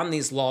laid down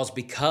these laws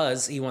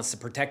because he wants to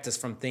protect us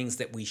from things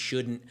that we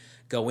shouldn't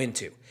go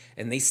into.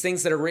 And these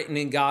things that are written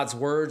in God's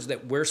words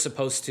that we're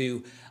supposed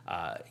to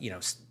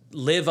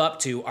live up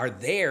to are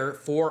there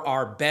for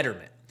our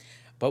betterment.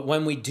 But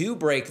when we do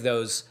break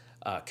those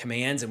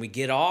commands and we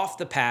get off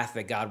the path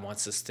that God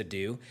wants us to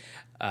do,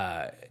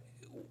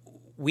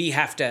 we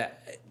have to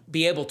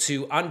be able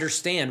to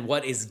understand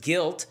what is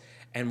guilt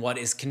and what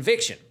is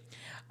conviction.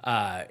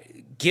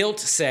 Guilt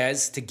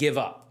says to give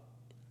up,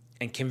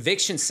 and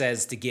conviction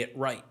says to get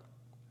right.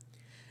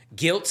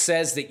 Guilt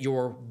says that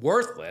you're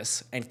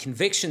worthless, and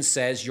conviction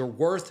says you're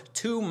worth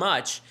too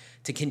much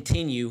to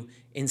continue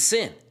in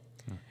sin.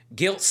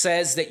 Guilt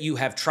says that you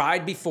have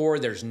tried before,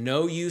 there's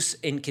no use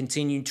in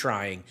continuing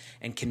trying.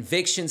 And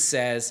conviction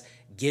says,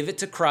 give it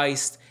to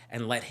Christ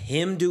and let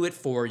him do it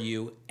for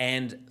you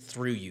and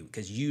through you,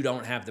 because you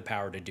don't have the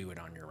power to do it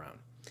on your own.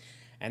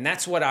 And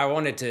that's what I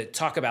wanted to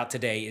talk about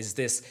today, is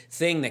this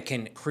thing that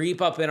can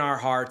creep up in our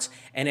hearts,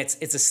 and it's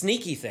a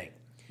sneaky thing.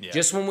 Yeah.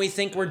 Just when we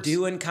think we're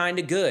doing kind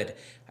of good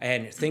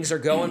and things are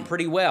going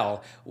pretty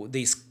well,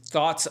 these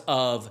thoughts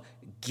of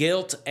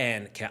guilt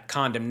and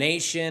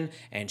condemnation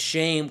and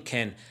shame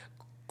can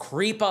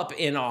creep up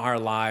in our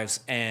lives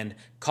and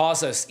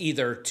cause us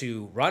either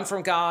to run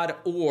from God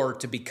or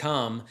to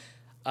become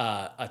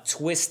a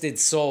twisted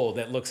soul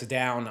that looks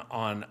down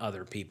on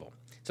other people.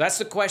 So that's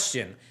the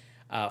question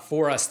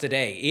for us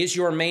today. Is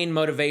your main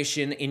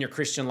motivation in your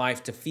Christian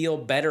life to feel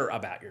better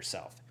about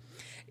yourself?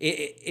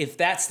 If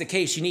that's the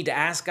case, you need to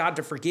ask God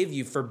to forgive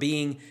you for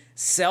being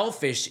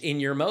selfish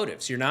in your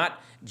motives. You're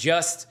not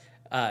just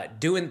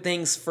doing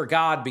things for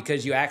God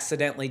because you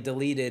accidentally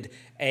deleted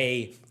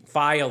a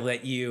file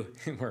that you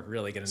we're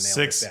really going to nail 6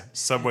 this down.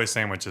 Subway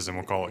sandwiches, and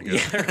we'll call it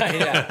good. Right,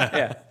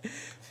 yeah.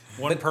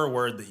 One per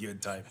word that you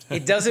had typed.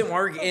 It doesn't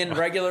work in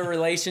regular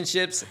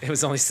relationships. It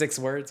was only 6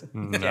 words.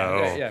 No.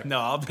 Yeah. No,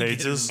 I'll be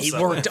Pages. getting He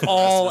some worked the rest of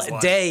all his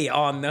life. day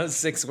on those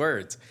 6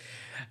 words.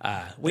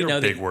 We They're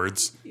know big that,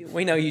 words.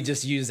 we know you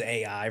just use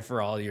AI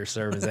for all your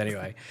service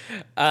anyway.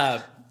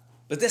 But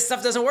this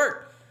stuff doesn't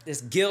work.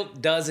 This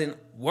guilt doesn't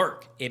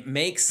work. It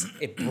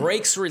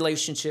breaks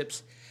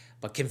relationships,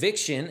 but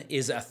conviction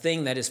is a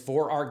thing that is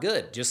for our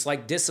good, just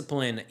like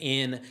discipline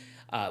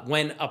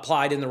when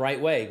applied in the right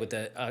way with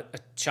a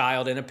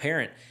child and a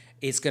parent.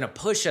 It's going to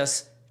push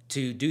us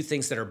to do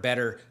things that are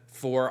better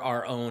for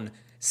our own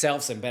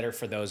selves and better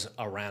for those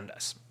around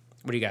us.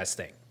 What do you guys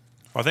think?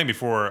 Well, I think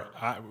before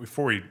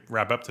we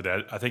wrap up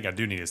today, I think I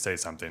do need to say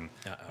something.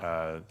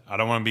 I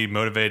don't want to be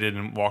motivated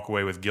and walk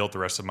away with guilt the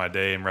rest of my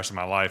day and rest of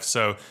my life.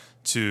 So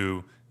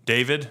to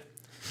David,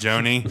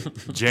 Joni,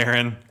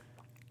 Jaron,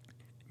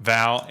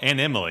 Val, and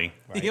Emily.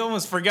 You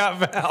almost forgot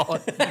Val.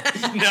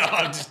 No,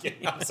 I'm just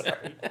kidding. I'm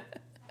sorry.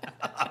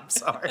 I'm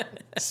sorry.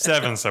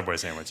 7 Subway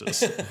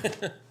sandwiches.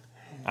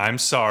 I'm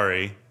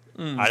sorry.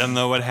 I don't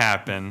know what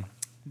happened.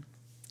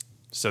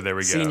 So there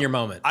we go. Senior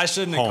moment. I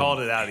shouldn't have Home. called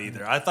it out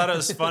either. I thought it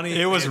was funny.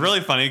 It was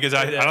really funny because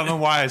I don't know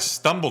why I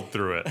stumbled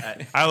through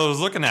it. I was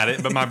looking at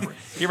it, but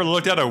you ever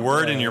looked at a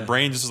word and your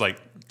brain just was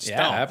like,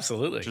 Yeah, don't.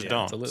 absolutely. Just Yeah,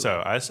 don't. absolutely.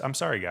 So I'm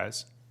sorry,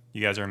 guys.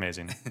 You guys are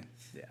amazing.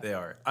 They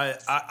are.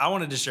 I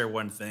wanted to share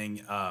one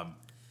thing,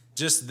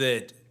 just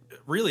that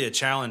really a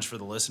challenge for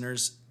the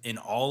listeners in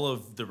all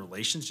of the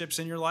relationships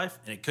in your life.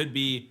 And it could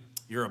be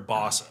you're a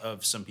boss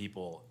of some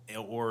people,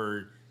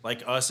 or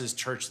like us as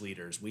church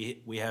leaders,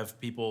 we have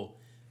people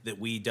that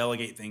we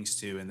delegate things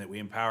to and that we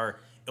empower.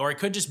 Or it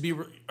could just be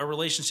a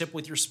relationship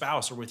with your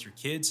spouse or with your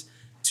kids,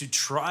 to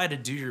try to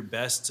do your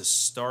best to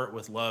start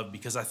with love,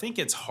 because I think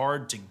it's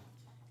hard to,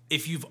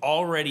 if you've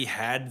already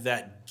had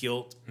that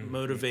guilt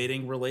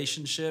motivating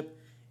relationship,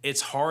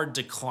 it's hard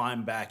to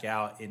climb back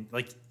out. And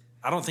like,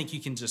 I don't think you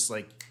can just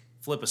like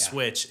flip a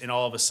switch and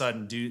all of a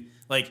sudden do,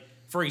 like,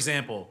 for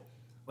example,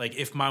 like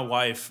if my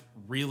wife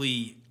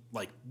really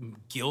like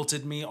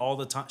guilted me all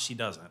the time, she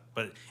doesn't,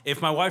 but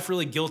if my wife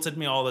really guilted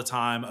me all the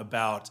time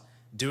about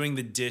doing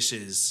the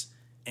dishes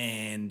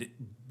and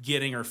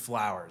getting her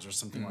flowers or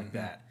something like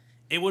that,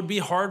 it would be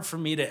hard for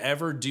me to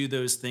ever do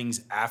those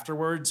things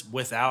afterwards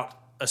without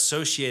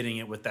associating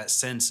it with that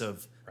sense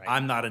of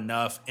I'm not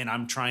enough and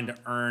I'm trying to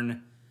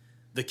earn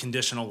the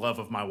conditional love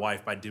of my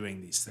wife by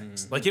doing these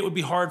things. Like, it would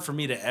be hard for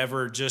me to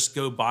ever just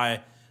go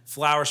buy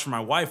flowers for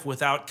my wife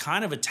without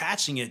kind of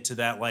attaching it to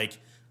that, like,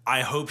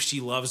 I hope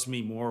she loves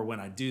me more when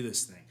I do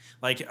this thing.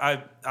 Like,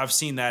 I've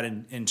seen that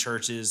in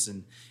churches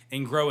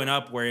and growing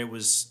up, where it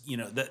was, you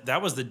know,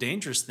 that was the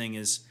dangerous thing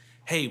is,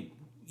 hey,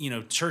 you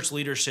know, church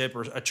leadership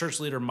or a church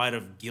leader might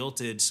have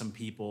guilted some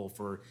people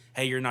for,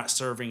 hey, you're not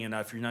serving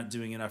enough, you're not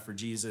doing enough for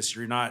Jesus,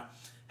 you're not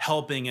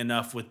helping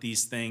enough with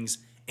these things.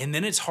 And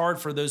then it's hard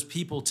for those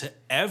people to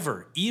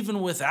ever,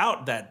 even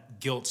without that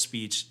guilt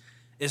speech,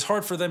 it's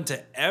hard for them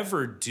to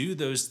ever do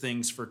those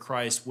things for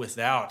Christ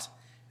without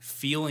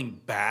feeling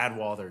bad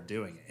while they're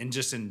doing it and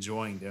just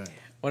enjoying doing it.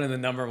 One of the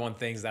number one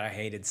things that I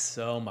hated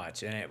so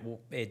much, and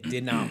it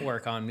did not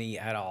work on me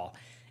at all,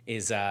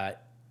 is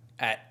at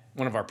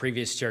one of our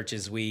previous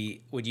churches,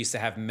 we would used to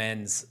have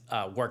men's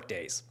work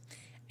days.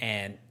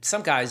 And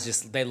some guys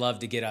just, they love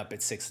to get up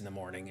at 6 a.m.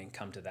 and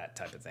come to that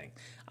type of thing.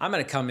 I'm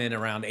going to come in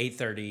around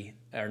 8:30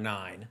 or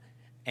 9,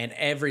 and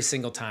every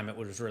single time it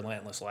was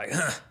relentless, like,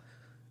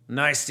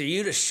 nice to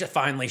you to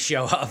finally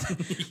show up.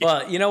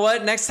 Well, you know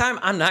what? Next time,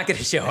 I'm not going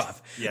to show up.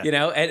 Yeah. You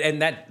know, and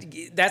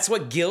that's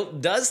what guilt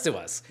does to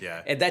us.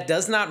 Yeah. And that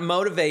does not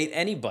motivate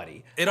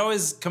anybody. It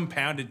always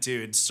compounded to,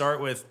 it'd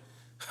start with,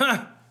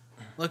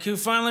 look who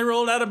finally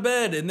rolled out of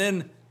bed. And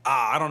then,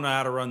 I don't know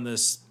how to run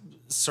this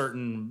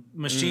certain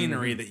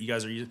machinery that you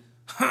guys are using.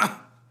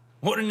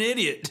 What an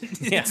idiot.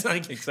 Yeah, It's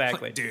like,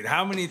 exactly. Dude,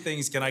 how many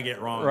things can I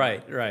get wrong?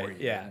 Right, before right, you?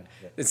 yeah.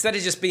 Instead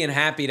of just being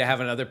happy to have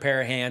another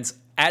pair of hands,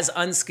 as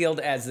unskilled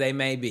as they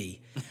may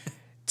be,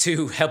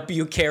 to help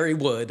you carry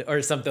wood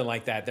or something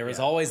like that. There was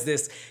always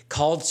this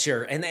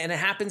culture, and it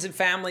happens in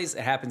families,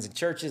 it happens in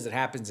churches, it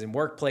happens in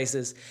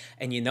workplaces,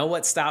 and you know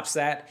what stops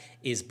that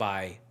is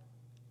by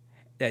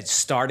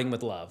starting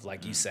with love,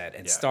 like you said,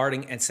 and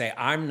starting and say,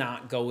 I'm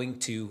not going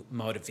to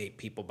motivate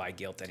people by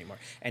guilt anymore.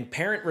 And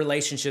parent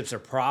relationships are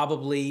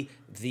probably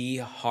the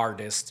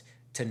hardest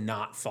to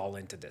not fall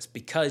into this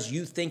because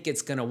you think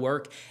it's going to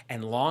work,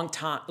 and long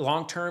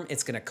term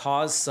it's going to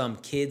cause some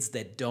kids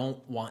that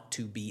don't want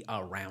to be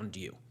around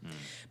you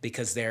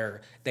because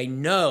they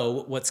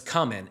know what's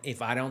coming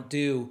if I don't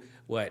do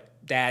what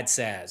dad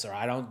says or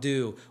I don't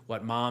do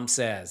what mom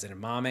says, and if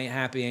mom ain't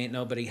happy, ain't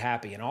nobody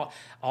happy, and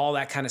all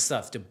that kind of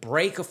stuff. To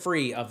break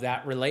free of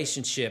that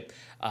relationship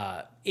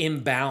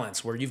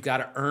imbalance where you've got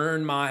to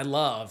earn my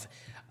love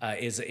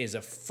is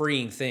a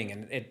freeing thing.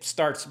 And it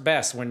starts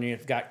best when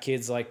you've got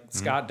kids like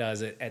Scott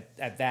does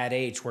at that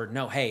age where,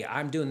 no, hey,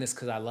 I'm doing this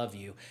because I love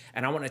you.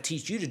 And I want to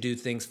teach you to do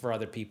things for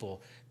other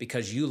people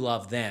because you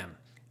love them,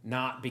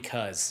 not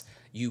because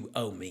you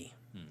owe me.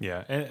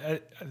 Yeah.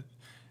 And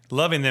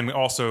loving them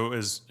also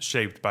is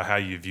shaped by how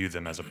you view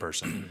them as a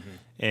person.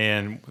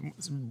 And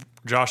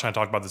Josh and I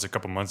talked about this a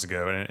couple months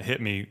ago, and it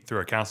hit me through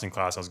a counseling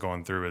class I was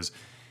going through is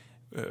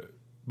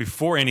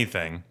before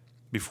anything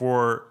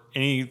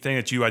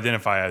that you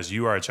identify as,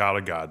 you are a child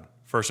of God,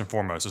 first and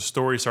foremost. The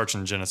story starts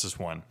in Genesis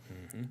 1.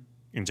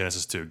 In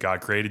Genesis 2,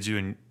 God created you,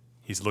 and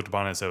he's looked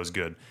upon it and said it was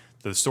good.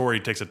 The story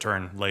takes a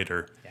turn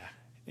later. Yeah.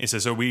 He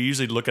says, so we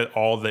usually look at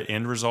all the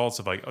end results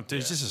of like, oh,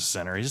 he's just a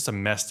sinner. He's just a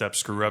messed up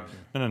screw up.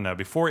 No.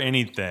 Before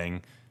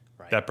anything,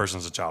 that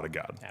person's a child of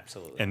God.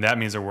 Absolutely. And that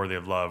means they're worthy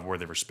of love,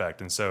 worthy of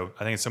respect. And so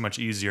I think it's so much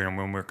easier, and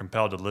when we're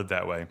compelled to live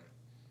that way,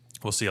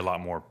 we'll see a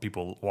lot more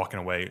people walking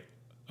away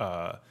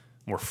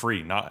more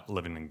free, not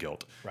living in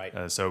guilt.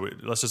 Right. So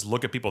let's just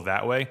look at people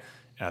that way,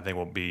 and I think it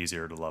will be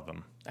easier to love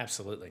them.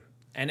 Absolutely.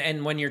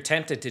 And when you're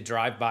tempted to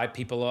drive by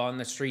people on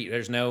the street,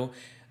 there's no,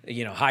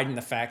 hiding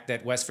the fact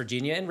that West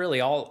Virginia and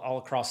really all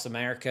across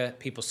America,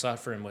 people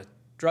suffering with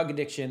drug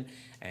addiction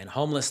and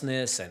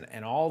homelessness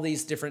and all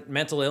these different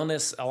mental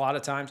illness a lot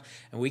of times.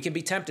 And we can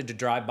be tempted to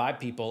drive by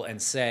people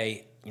and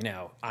say,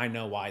 I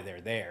know why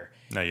they're there.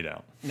 No, you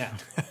don't. No,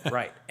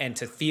 right. And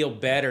to feel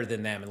better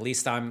than them, at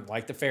least I'm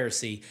like the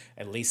Pharisee,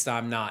 at least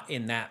I'm not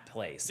in that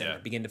place. Yeah. And I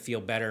begin to feel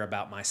better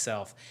about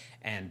myself.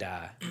 And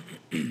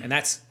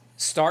that's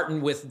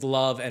starting with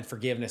love and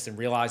forgiveness and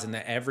realizing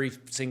that every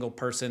single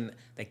person,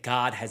 that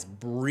God has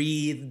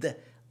breathed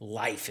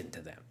life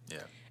into them. Yeah.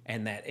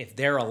 And that if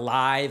they're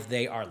alive,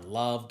 they are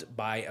loved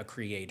by a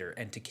creator.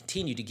 And to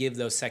continue to give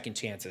those second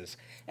chances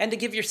and to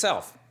give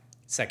yourself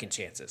second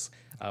chances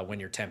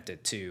when you're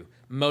tempted to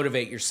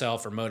motivate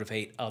yourself or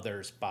motivate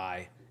others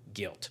by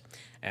guilt.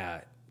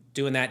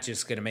 Doing that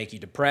just going to make you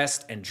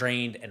depressed and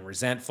drained and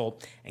resentful.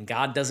 And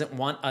God doesn't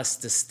want us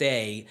to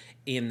stay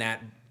in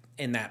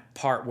that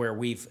part where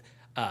we've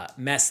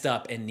messed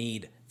up and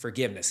need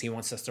forgiveness. He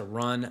wants us to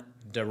run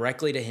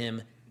directly to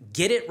him,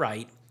 get it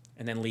right,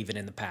 and then leave it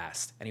in the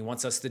past. And he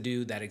wants us to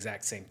do that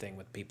exact same thing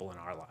with people in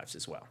our lives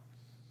as well.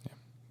 Yeah.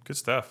 Good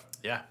stuff.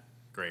 Yeah,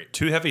 great.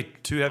 Two heavy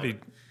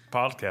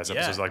podcast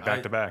episodes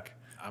back to back.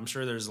 I'm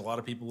sure there's a lot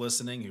of people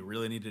listening who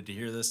really needed to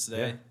hear this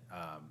today.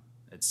 Yeah.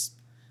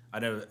 I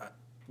know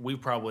we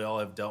probably all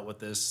have dealt with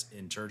this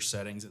in church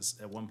settings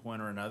at one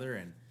point or another,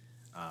 and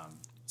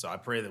so I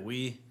pray that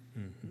we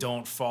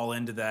don't fall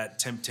into that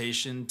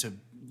temptation to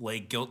lay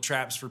guilt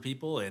traps for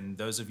people. And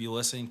those of you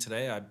listening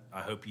today,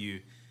 I hope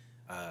you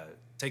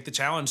take the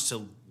challenge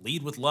to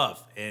lead with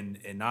love and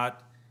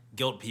not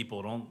guilt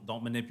people.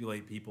 Don't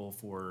manipulate people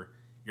for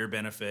your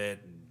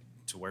benefit and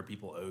to where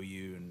people owe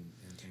you and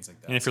things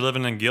like that. And if you're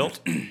living in guilt,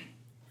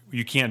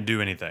 you can't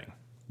do anything.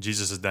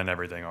 Jesus has done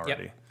everything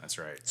already. Yep. That's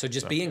right. So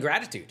just be in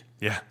gratitude.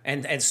 Yeah.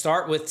 And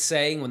start with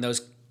saying, when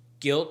those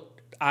guilt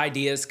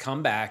ideas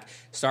come back,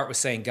 start with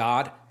saying,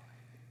 God,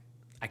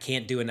 I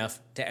can't do enough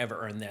to ever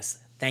earn this.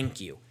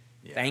 Thank you.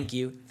 Yeah. Thank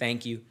you.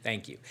 Thank you.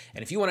 Thank you.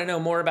 And if you want to know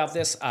more about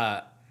this,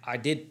 I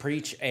did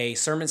preach a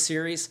sermon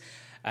series.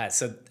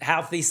 So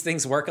how these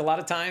things work a lot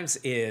of times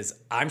is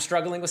I'm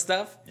struggling with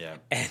stuff. Yeah.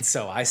 And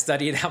so I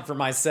study it out for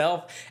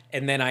myself,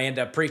 and then I end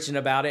up preaching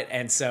about it.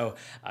 And so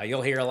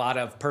you'll hear a lot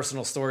of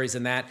personal stories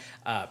in that.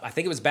 I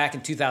think it was back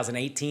in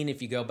 2018.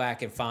 If you go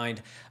back and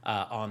find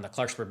on the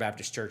Clarksburg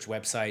Baptist Church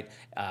website,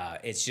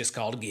 it's just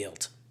called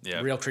Guilt.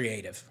 Yeah. Real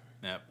creative.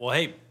 Yeah. Well,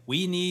 hey,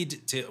 we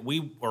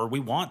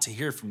want to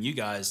hear from you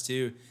guys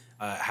too,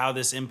 how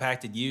this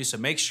impacted you. So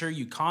make sure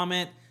you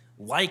comment,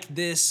 like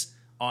this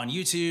on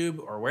YouTube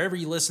or wherever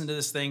you listen to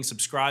this thing,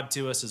 subscribe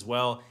to us as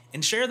well,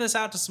 and share this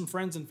out to some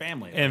friends and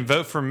family. And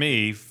vote for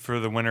me for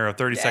the winner of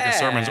 30-second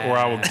sermons, or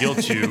I will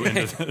guilt you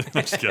into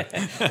just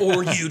kidding.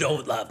 Or you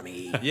don't love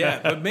me.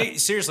 Yeah, but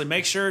seriously,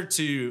 make sure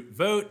to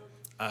vote.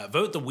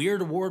 Vote the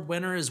Weird Award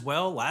winner as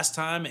well. Last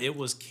time it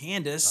was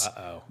Candace.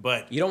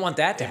 But you don't want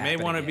that to happen. It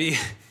may want to be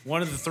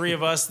one of the three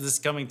of us this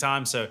coming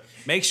time. So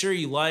make sure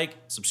you like,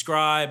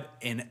 subscribe,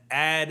 and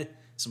add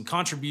some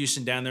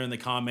contribution down there in the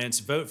comments.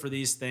 Vote for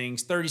these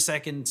things.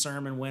 30-second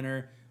sermon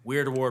winner,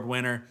 Weird Award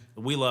winner.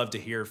 We love to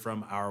hear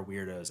from our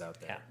weirdos out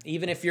there. Yeah.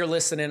 Even if you're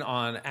listening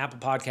on Apple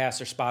Podcasts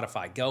or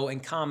Spotify, go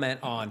and comment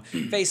on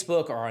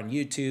Facebook or on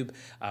YouTube.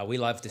 We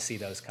love to see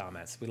those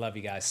comments. We love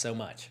you guys so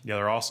much. Yeah,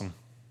 they're awesome.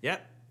 Yeah.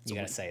 You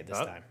got to say it this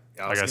time.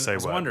 I got to say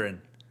what? I was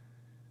wondering.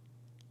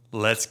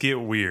 Let's get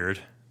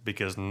weird,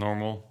 because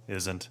normal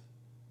isn't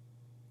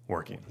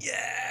working. Yeah.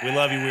 We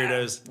love you,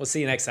 weirdos. We'll see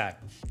you next time.